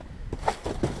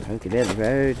 Poke it out the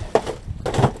road.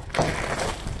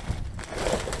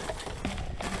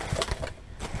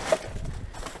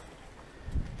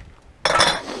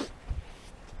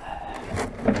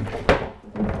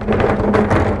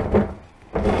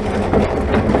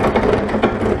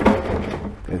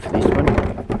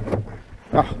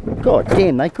 God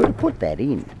damn, they could have put that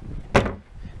in.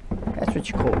 That's what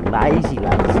you call lazy.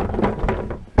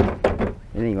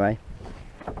 Anyway,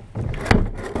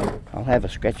 I'll have a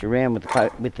scratch around with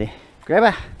the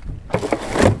grabber.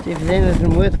 See if there's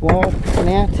anything worthwhile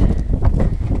picking out.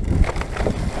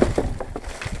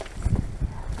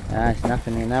 There's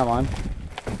nothing in that one.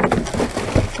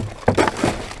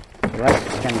 The rest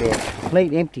is going to be a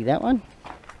complete empty, that one.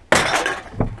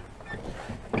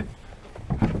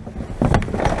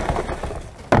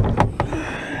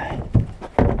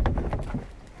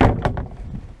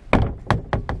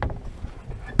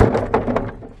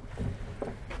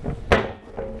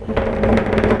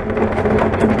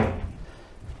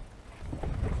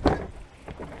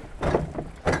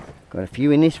 Got a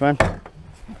few in this one.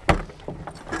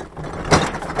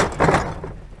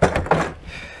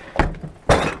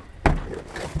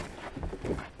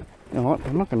 Alright,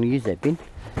 I'm not going to use that bin.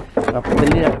 I'll put the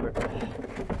lid over it.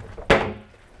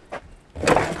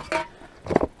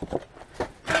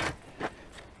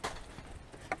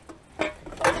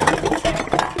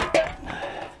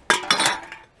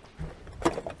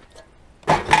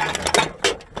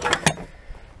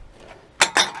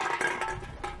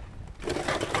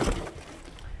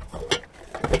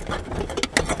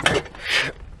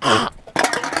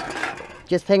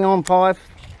 just hang on,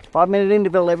 5-minute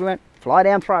interval, everyone. Fly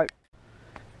down throat.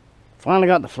 Finally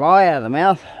got the fly out of the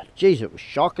mouth. Jeez, it was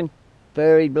shocking.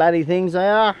 Furry bloody things they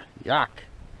are. Yuck.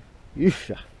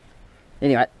 Eesh.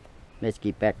 Anyway, let's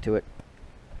get back to it.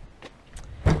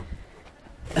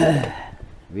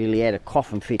 Really had a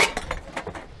coughing fit.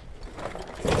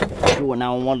 Sure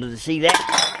no one wanted to see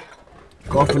that.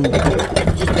 Coughing.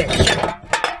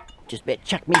 Just about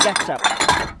chuck me guts up.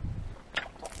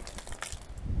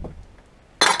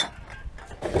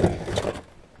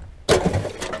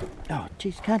 Oh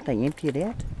jeez, can't they empty it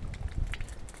out?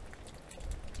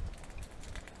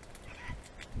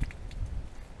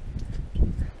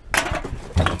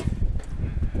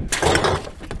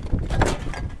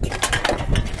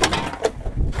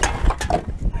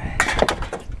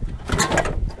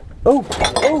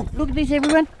 Oh, look at this,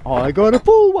 everyone. I got a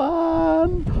full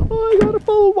one. I got a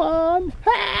full one.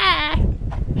 Ha!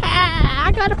 Ha!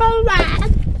 I got a full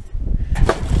one.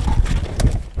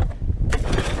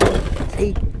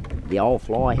 See, the old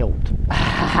fly helped.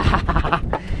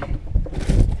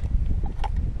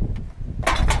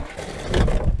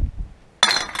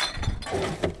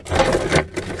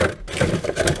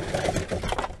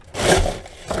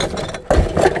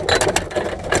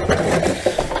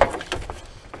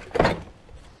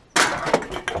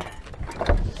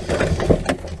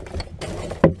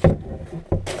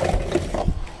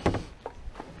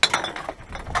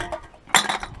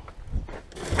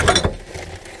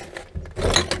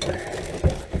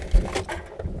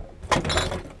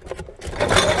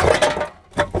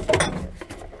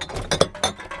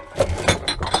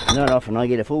 Not often I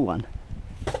get a full one.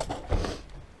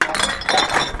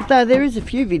 Though there is a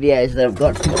few videos that I've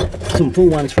got some full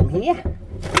ones from here.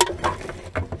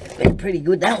 Been pretty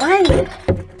good that way.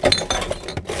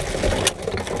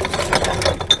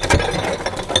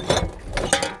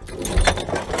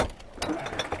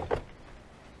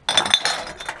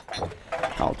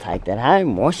 I'll take that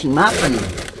home, wash him up and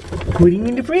put him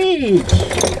in the fridge.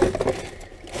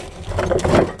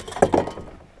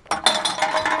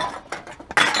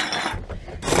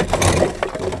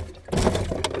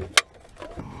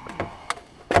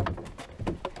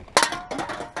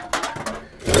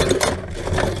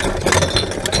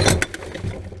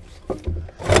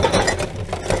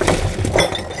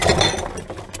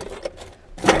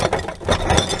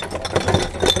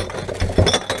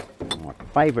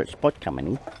 Favourite spot coming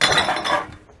in.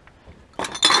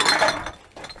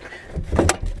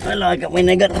 I like it when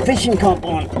they got the fishing comp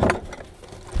on.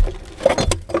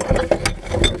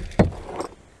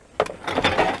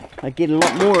 I get a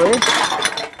lot more of it.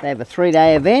 They have a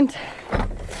 3-day event.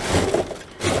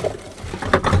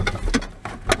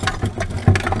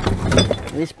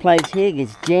 This place here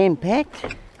gets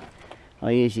jam-packed.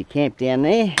 I usually camp down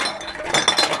there.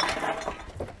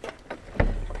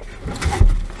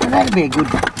 That'll be a good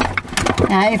one.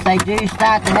 Now, if they do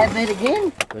start to have that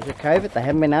again, because of COVID, they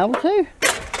haven't been able to.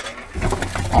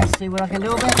 I'll see what I can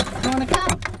do about trying to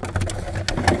come.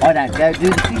 I don't go do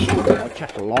the fishing. I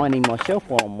chuck a line in myself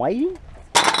while I'm waiting.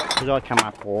 Because I come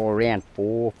up around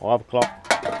 4, 5 o'clock.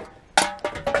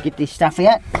 Get this stuff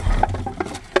out.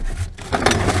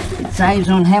 It saves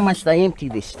on how much they empty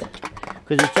this.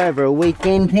 Because it's over a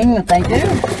weekend thing that they do.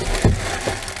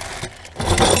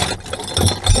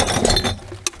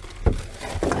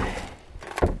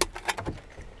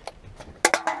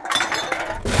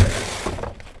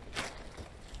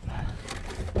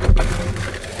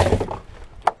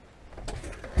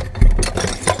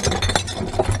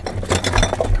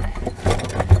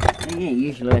 Yeah,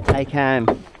 usually I take home,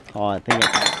 I think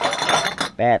it's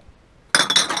about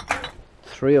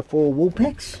 3 or 4 wool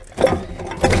packs.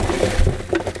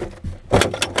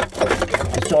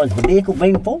 Besides the vehicle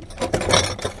being full.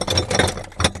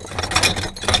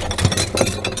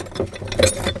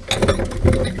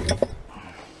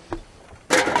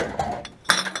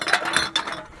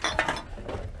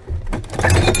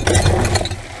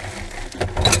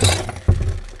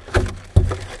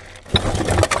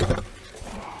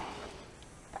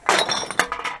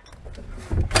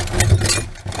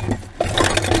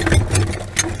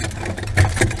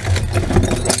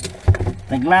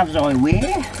 The gloves I wear,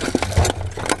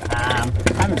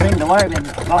 doesn't seem to worry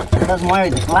about it doesn't worry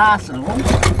the glass at all.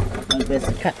 There's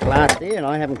a cut glass there and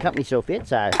I haven't cut myself yet,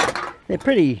 so they're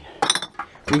pretty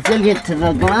resilient to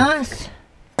the glass.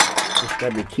 Just got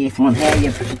to be careful on how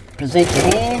you present your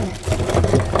hand.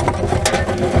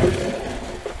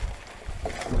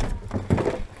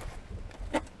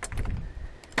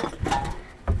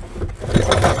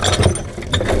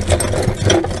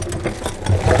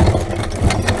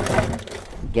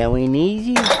 Going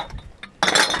easy.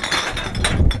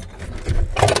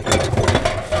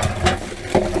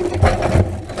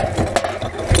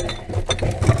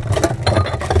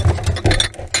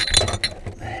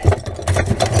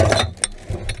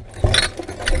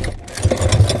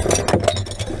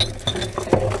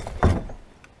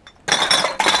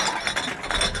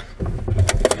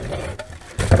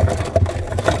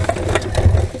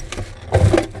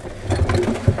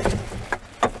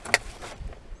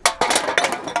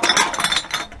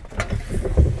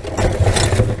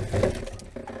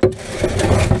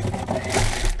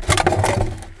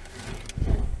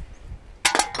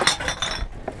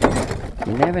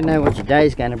 never know what your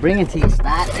day's going to bring until you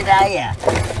start today.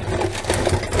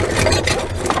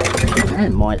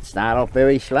 It might start off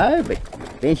very slow, but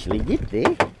eventually get there.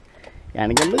 You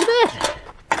only got to look at that.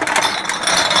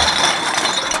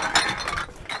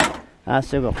 I've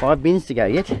still got 5 bins to go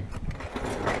yet.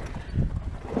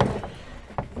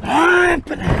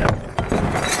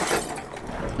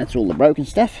 That's all the broken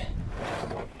stuff.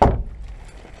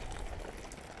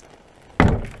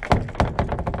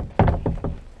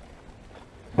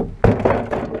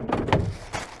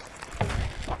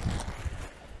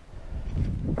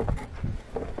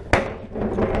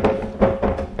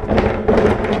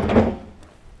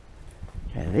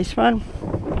 This one,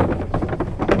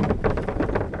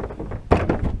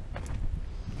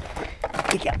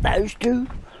 pick up those two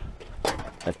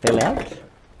that fell out.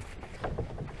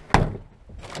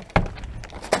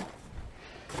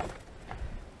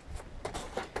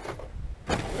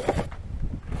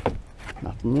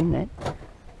 Nothing in that.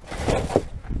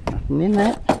 Nothing in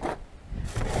that.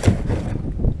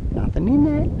 Nothing in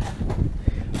that.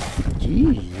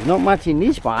 Jeez, there's not much in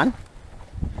this one.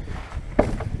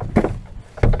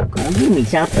 Give me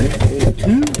something. There's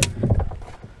 2.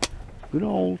 Good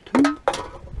old 2.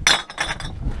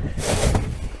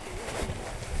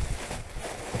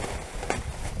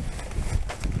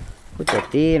 Put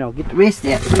that there and I'll get the rest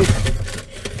out first.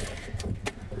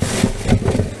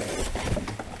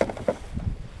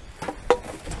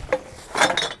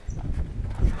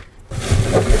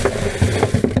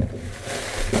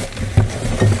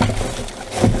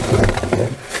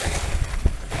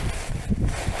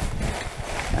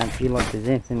 Feel like there's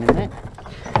anything in that.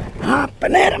 Up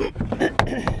and at 'em.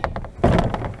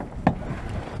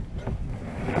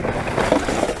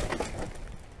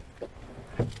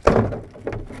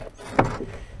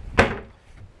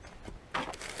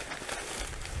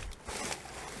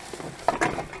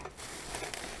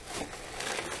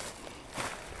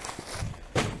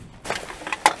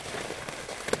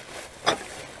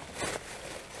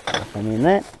 Nothing in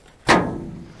that.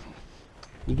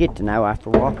 You get to know after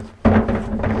a while.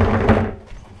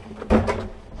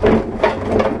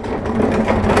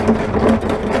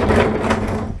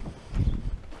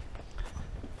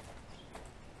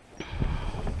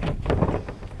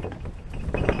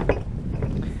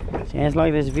 Sounds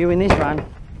like there's a view in this one.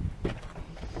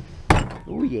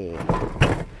 Oh yeah.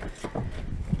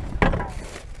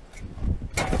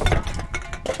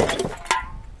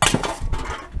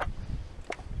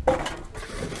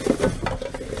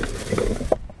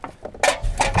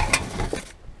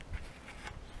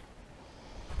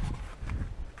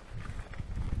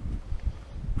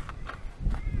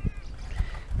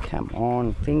 Come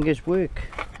on, fingers work.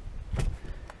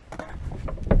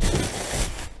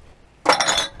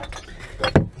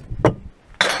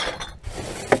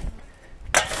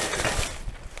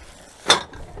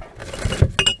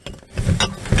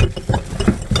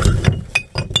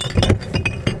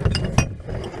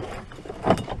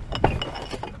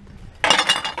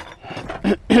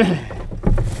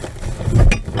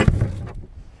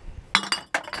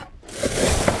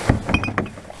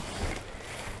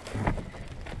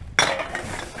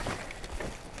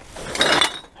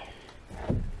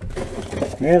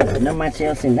 Well, there's not much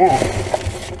else in that.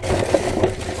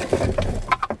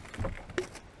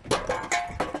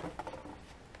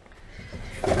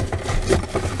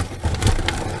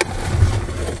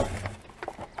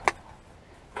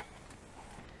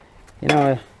 You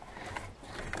know,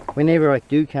 whenever I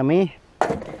do come here,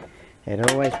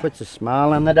 it always puts a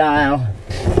smile on the dial.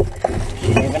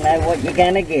 You never know what you're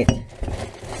going to get. Well,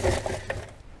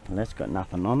 that's got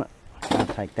nothing on it. I'll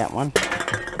take that one.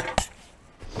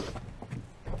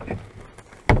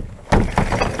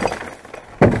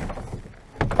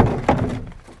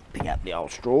 Pick up the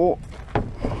old straw.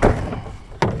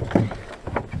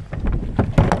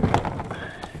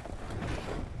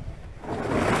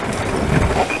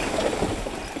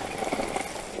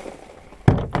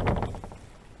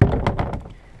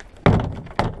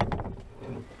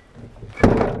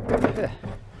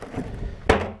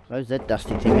 Close that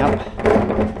dusty thing up.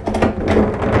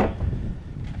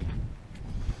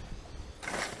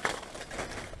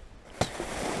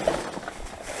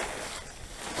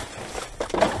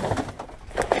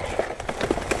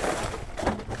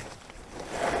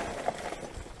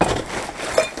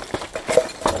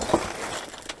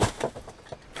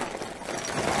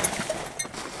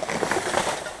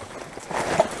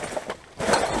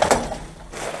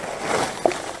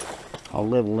 I'll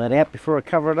level that out before I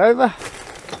cover it over.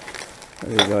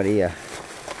 What have we got here?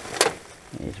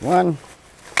 There's one.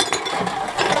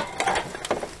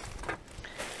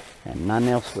 And none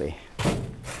elsewhere.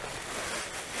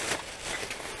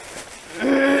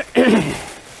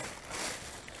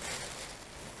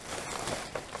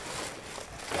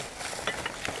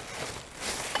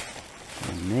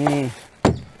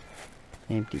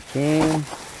 Empty can.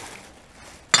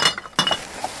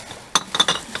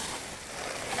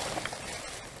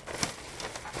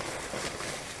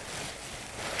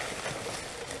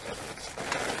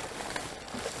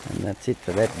 And that's it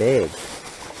for that bag.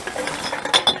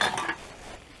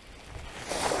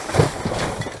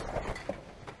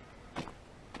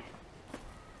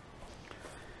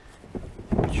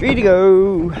 It's ready to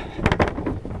go.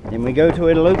 Then we go to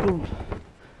a local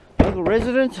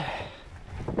resident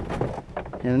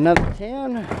in another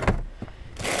town.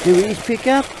 Do his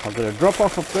pickup. I've got a drop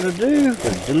off I've got to do.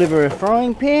 Got to deliver a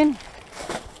frying pan,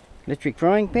 electric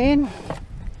frying pan.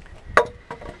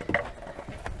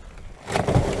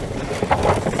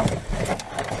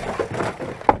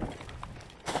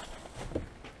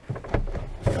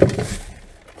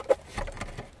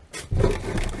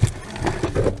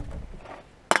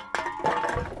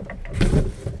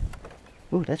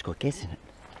 Oh, that's got gas in it.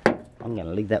 I'm going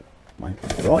to leave that one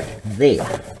right there.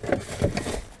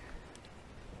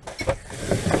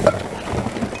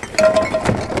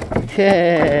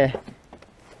 Yeah.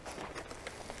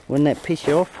 Wouldn't that piss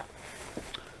you off?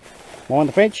 Mind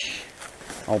the French?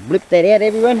 I'll blip that out,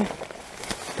 everyone.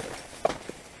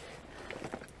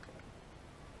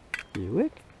 Does it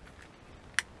work?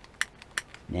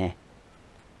 Nah.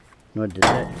 Nor does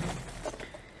that.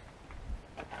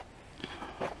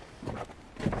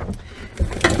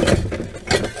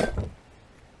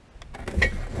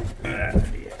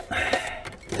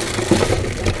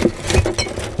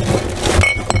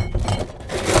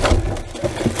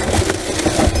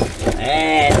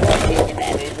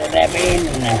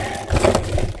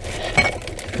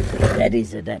 That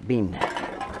is that bin.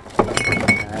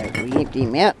 We empty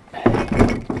him out.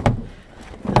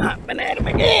 Up and at him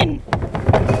again.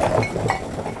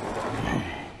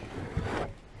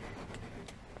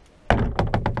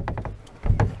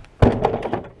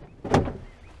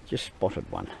 Just spotted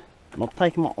one. Not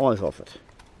taking my eyes off it.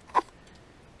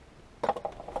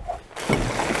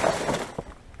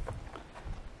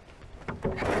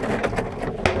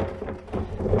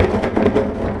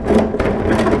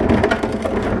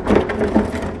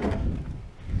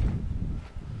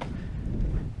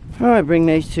 Alright, bring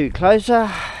these two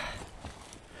closer.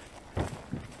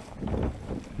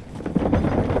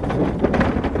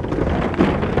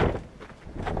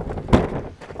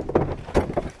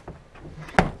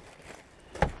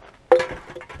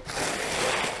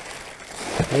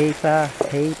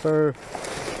 Paper.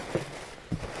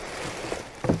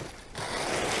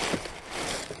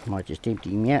 Might just empty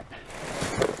him out.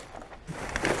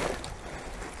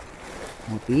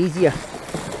 Might be easier.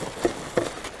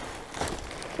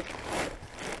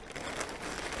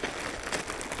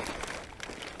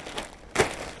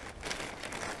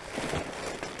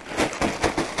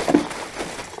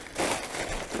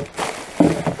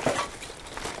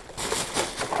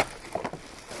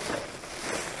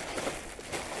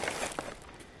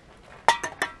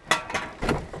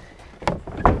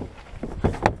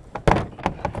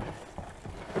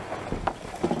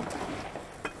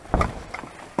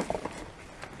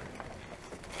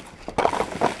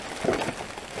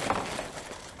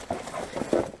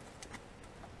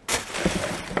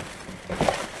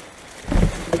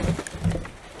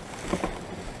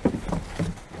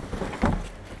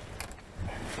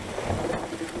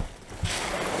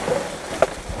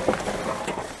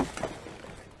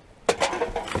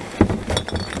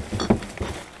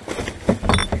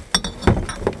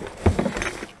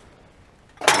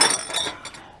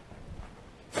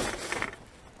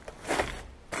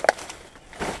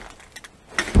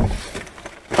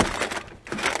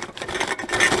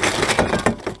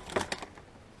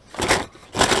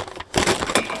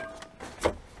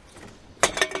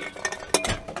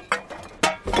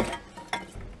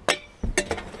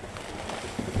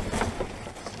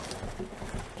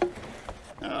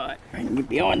 Get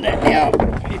behind that now,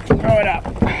 lift him right up.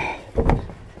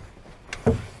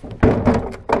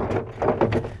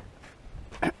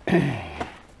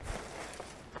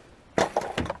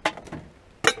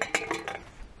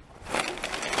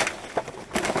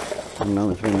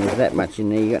 Sometimes when there's that much in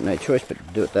there, you got no choice but to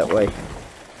do it that way.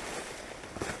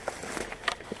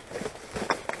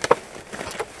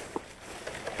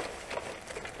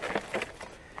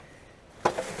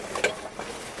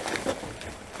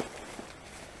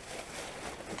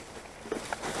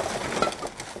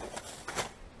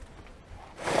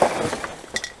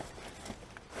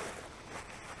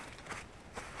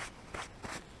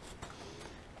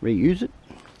 Reuse it.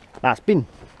 Last bin.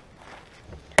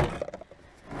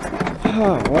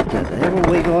 Oh, what the hell have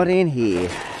we got in here?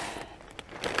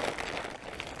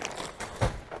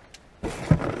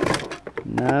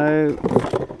 No.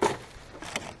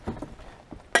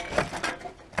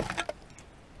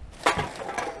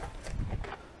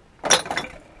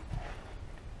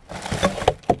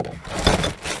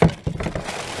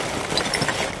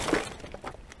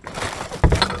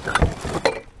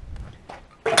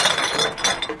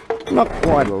 Not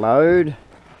quite a load,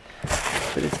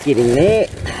 but it's getting there.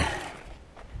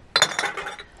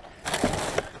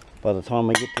 By the time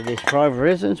we get to this private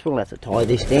residence, we'll have to tie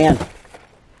this down.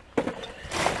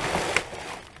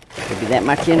 There'll be that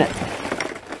much in it.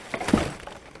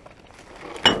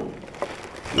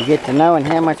 You get to knowing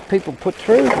how much people put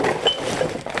through,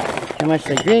 how much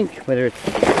they drink, whether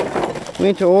it's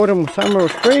winter, autumn, summer or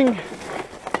spring.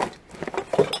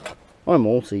 I'm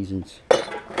all seasons.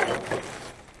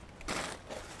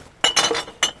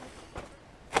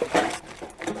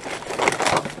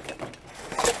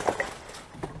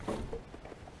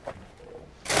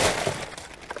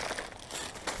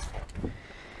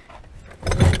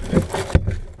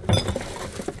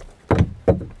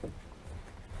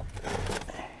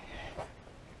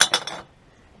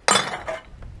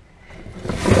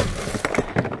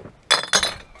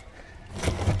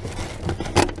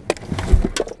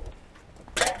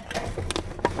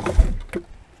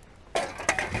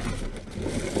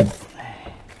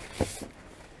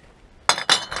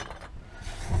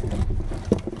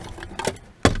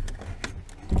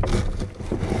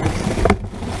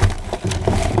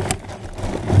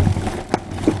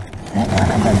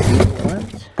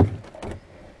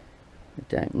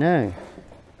 Don't know.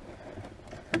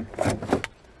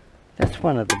 That's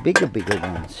one of the bigger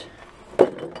ones.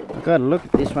 I've got to look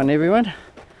at this one, everyone.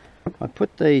 I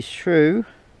put these through.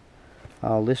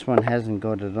 Oh, this one hasn't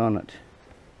got it on it.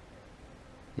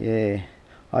 Yeah,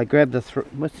 I grabbed the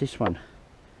what's this one?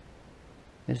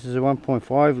 This is a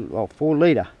 1.5 or 4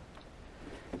 litre.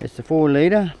 It's the 4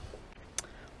 litre.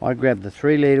 I grabbed the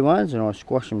 3 litre ones and I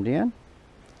squash them down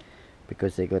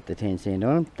because they got the 10 cent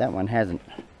on them. That one hasn't.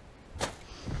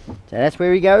 So that's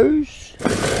where he goes.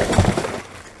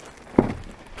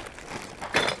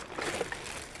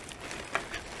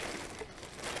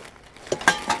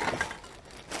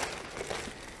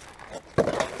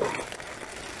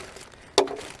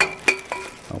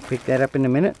 I'll pick that up in a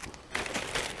minute.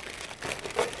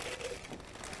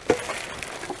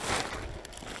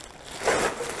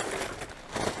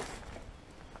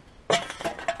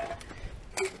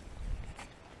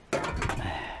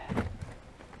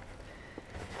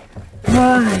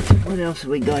 Right, what else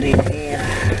have we got in here?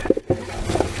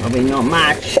 Probably not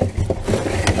much.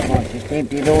 I might just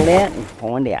empty it all out and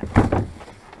find out.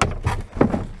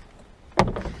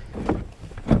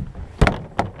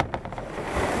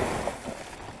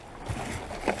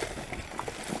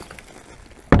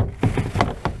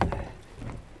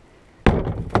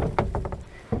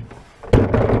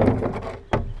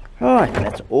 Right,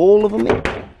 that's all of them in.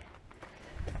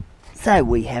 So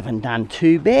we haven't done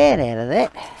too bad out of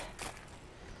that.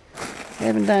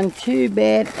 Haven't done too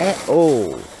bad at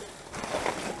all.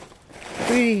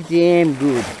 Pretty damn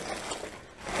good.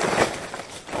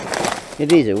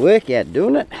 It is a workout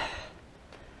doing it,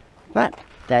 but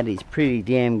that is pretty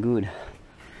damn good.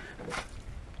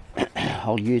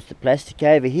 I'll use the plastic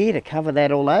over here to cover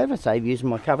that all over, save using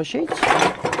my cover sheets.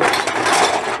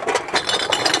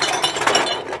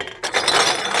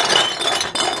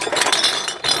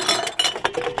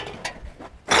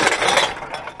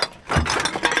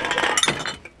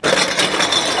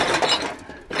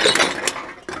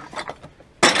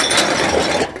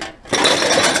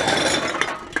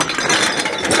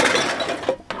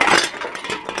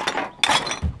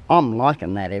 I'm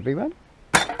liking that, everyone.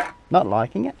 Not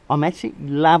liking it, I'm actually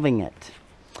loving it.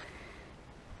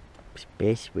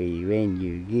 Especially when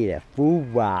you get a full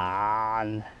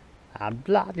one. A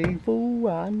bloody full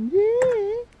one,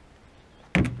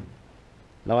 yeah.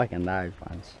 Liking those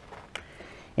ones.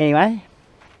 Anyway,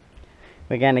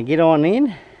 we're going to get on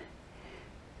in,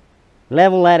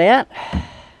 level that out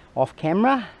off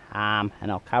camera, and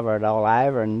I'll cover it all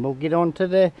over and we'll get on to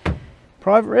the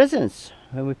private residence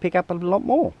where we pick up a lot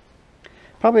more.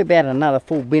 Probably about another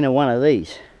full bin of one of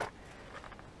these.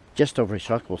 Just of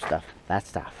recyclable stuff, that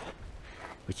stuff,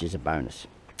 which is a bonus.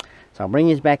 So I'll bring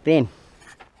his back then.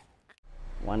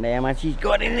 Wonder how much he's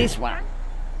got in this one.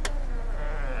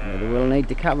 Maybe we'll need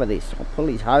to cover this. I'll pull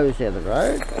his hose out of the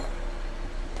road.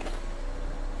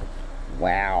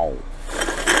 Wow.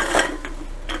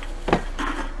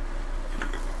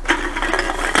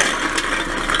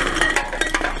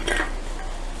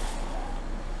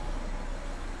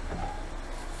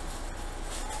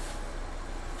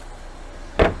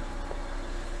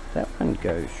 That one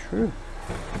goes through.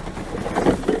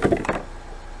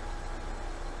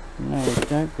 No, it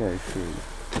don't go through.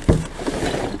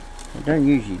 I don't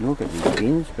usually look at these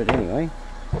bins, but anyway.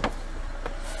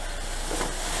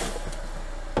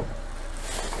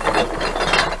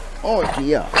 Oh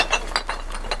dear.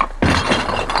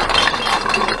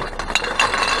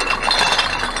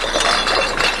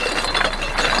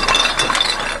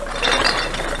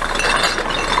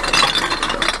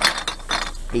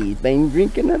 He's been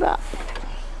drinking it up.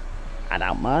 I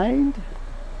don't mind.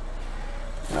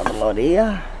 Not a lot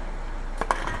here.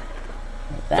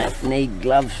 Don't need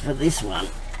gloves for this one.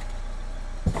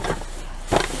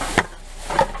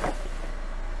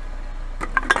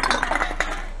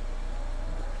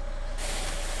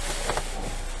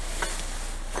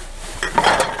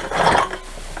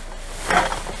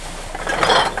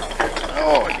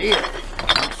 Oh dear,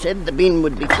 I said the bin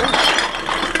would be full.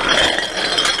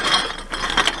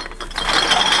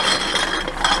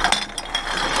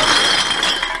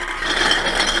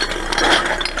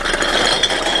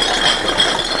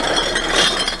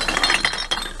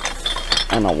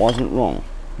 And I wasn't wrong.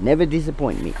 Never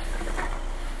disappoint me.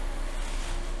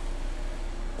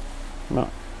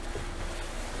 Right.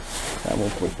 So we'll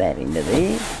put that into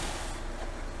there.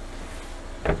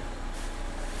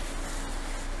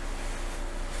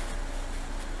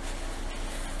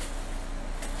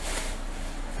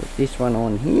 Put this one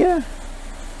on here.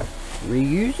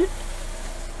 Reuse it.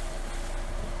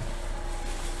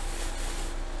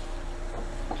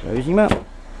 Close him up.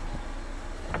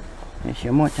 Actually,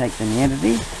 I might take them out of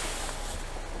this.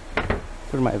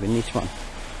 Put them over in this one.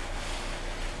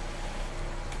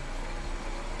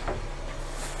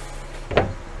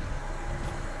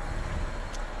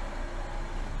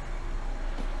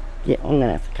 Yeah, I'm going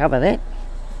to have to cover that.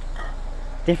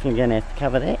 Definitely going to have to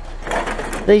cover that.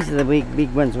 These are the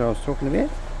big ones that I was talking about.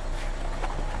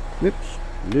 Whoops,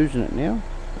 losing it now.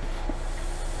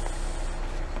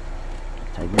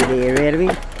 Take a bit of air out of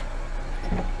it.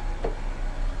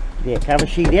 Get our cover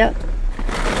sheet out.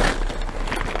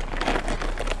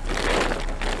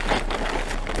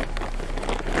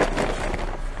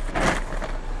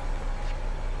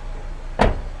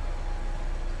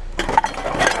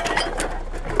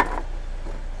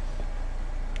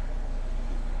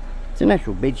 It's an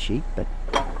actual bed sheet, but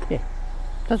yeah,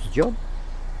 does the job.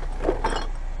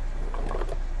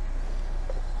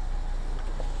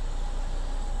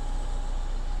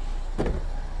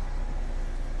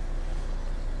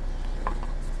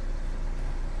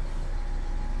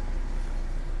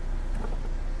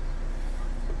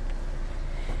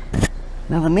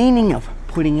 Now the meaning of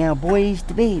putting our boys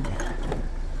to bed.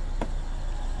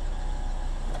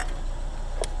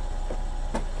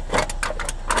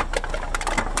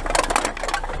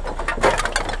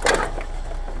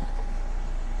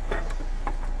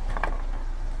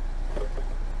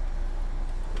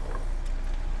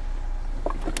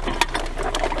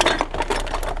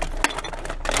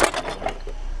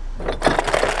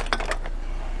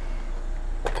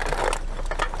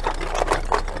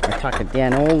 Tuck it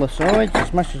down all the sides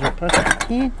as much as I possibly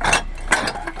can.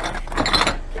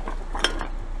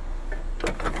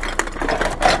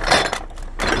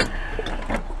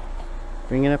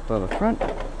 Bring it up to the front.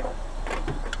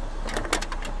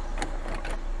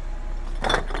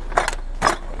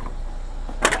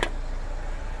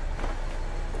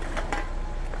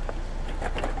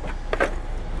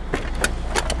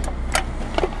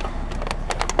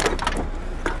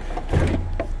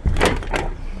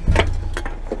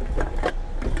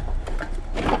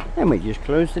 And we just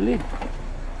close the lid.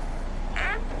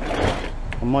 I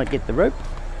might get the rope.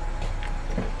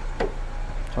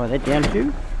 Tie that down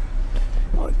too.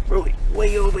 Oh, right,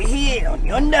 way over here on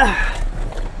yonder.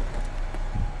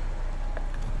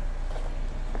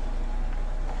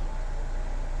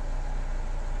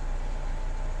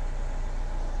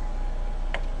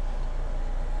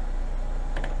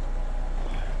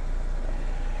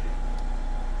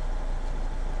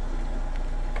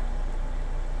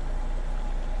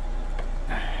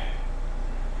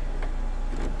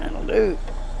 That'll do.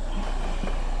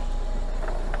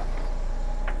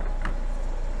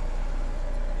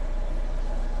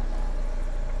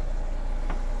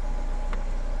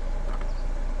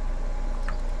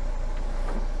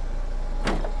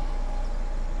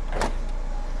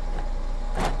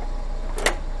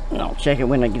 And I'll check it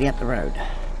when I get out the road.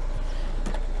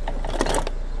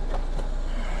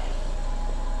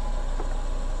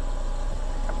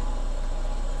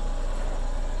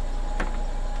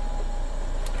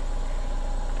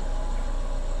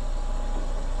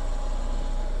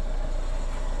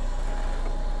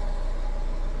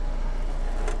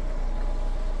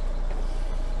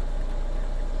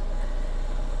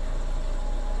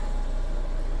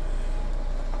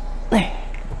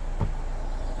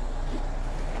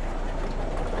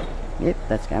 Yep,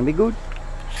 that's going to be good.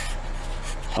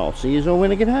 I'll see you all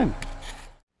when I get home.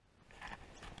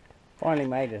 Finally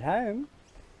made it home.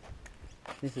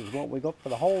 This is what we got for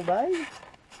the whole day.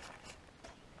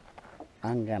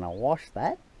 I'm going to wash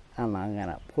that and I'm going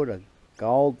to put a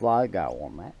gold logo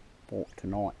on that for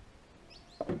tonight.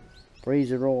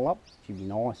 freeze it all up. Should be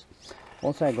nice.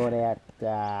 Also got out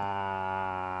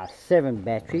 7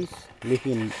 batteries,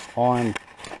 lithium ion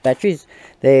batteries.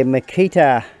 They're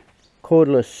Makita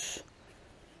cordless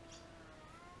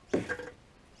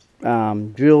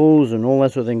drills and all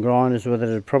that sort of thing, grinders, whether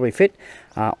it'd probably fit.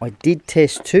 I did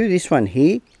test 2. This one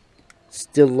here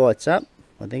still lights up.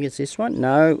 I think it's this one.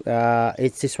 No,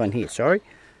 it's this one here. Sorry.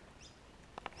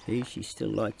 See, she still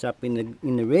lights up in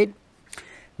the red.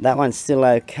 That one's still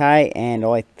okay, and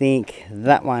I think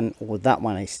that one or that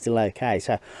one is still okay.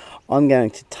 So I'm going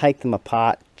to take them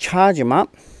apart, charge them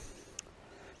up,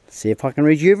 see if I can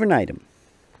rejuvenate them.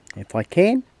 If I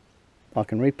can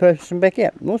repurpose them back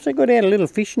out. I also got out a little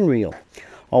fishing reel.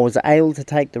 I was able to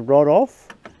take the rod off.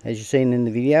 As you've seen in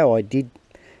the video, I did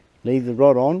leave the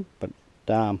rod on, but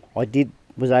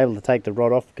was able to take the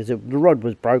rod off because the rod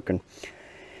was broken.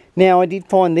 Now I did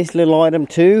find this little item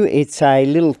too. It's a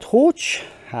little torch,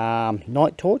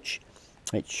 night torch.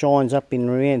 It shines up in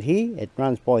around here. It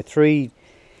runs by three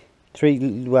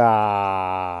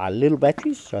little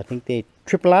batteries. So I think they're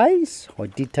AAA's. I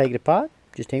did take it apart.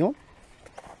 Just hang on.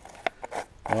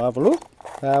 I'll have a look.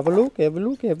 Have a look. Have a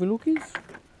look. Have a lookies.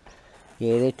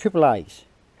 Yeah, they're AAA's.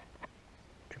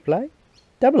 AAA?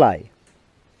 AA. I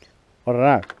don't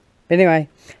know. Anyway,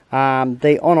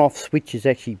 the on-off switch is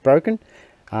actually broken,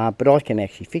 but I can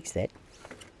actually fix that.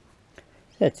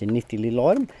 That's a nifty little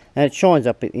item, and it shines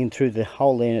up in through the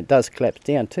hole there, and it does collapse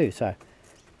down too, so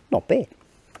not bad.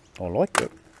 I like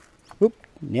that. Whoop,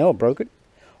 now I broke it.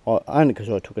 Only because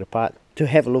I took it apart to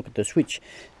have a look at the switch.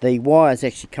 The wires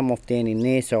actually come off down in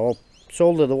there, so I'll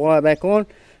solder the wire back on.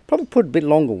 Probably put a bit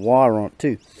longer wire on it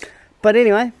too. But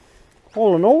anyway,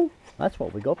 all in all, that's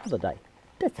what we got for the day.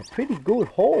 That's a pretty good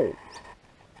haul.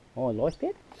 I like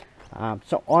that.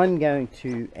 So I'm going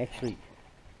to actually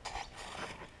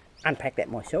unpack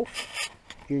that myself.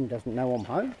 June doesn't know I'm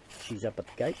home. She's up at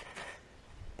the gate.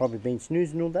 Probably been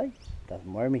snoozing all day.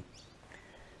 Doesn't worry me.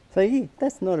 So yeah,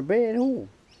 that's not a bad haul.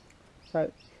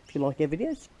 So if you like our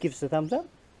videos, give us a thumbs up.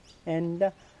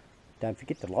 And don't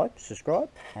forget to like, subscribe.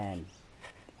 And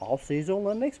I'll see you all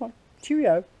on the next one.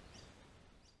 Cheerio.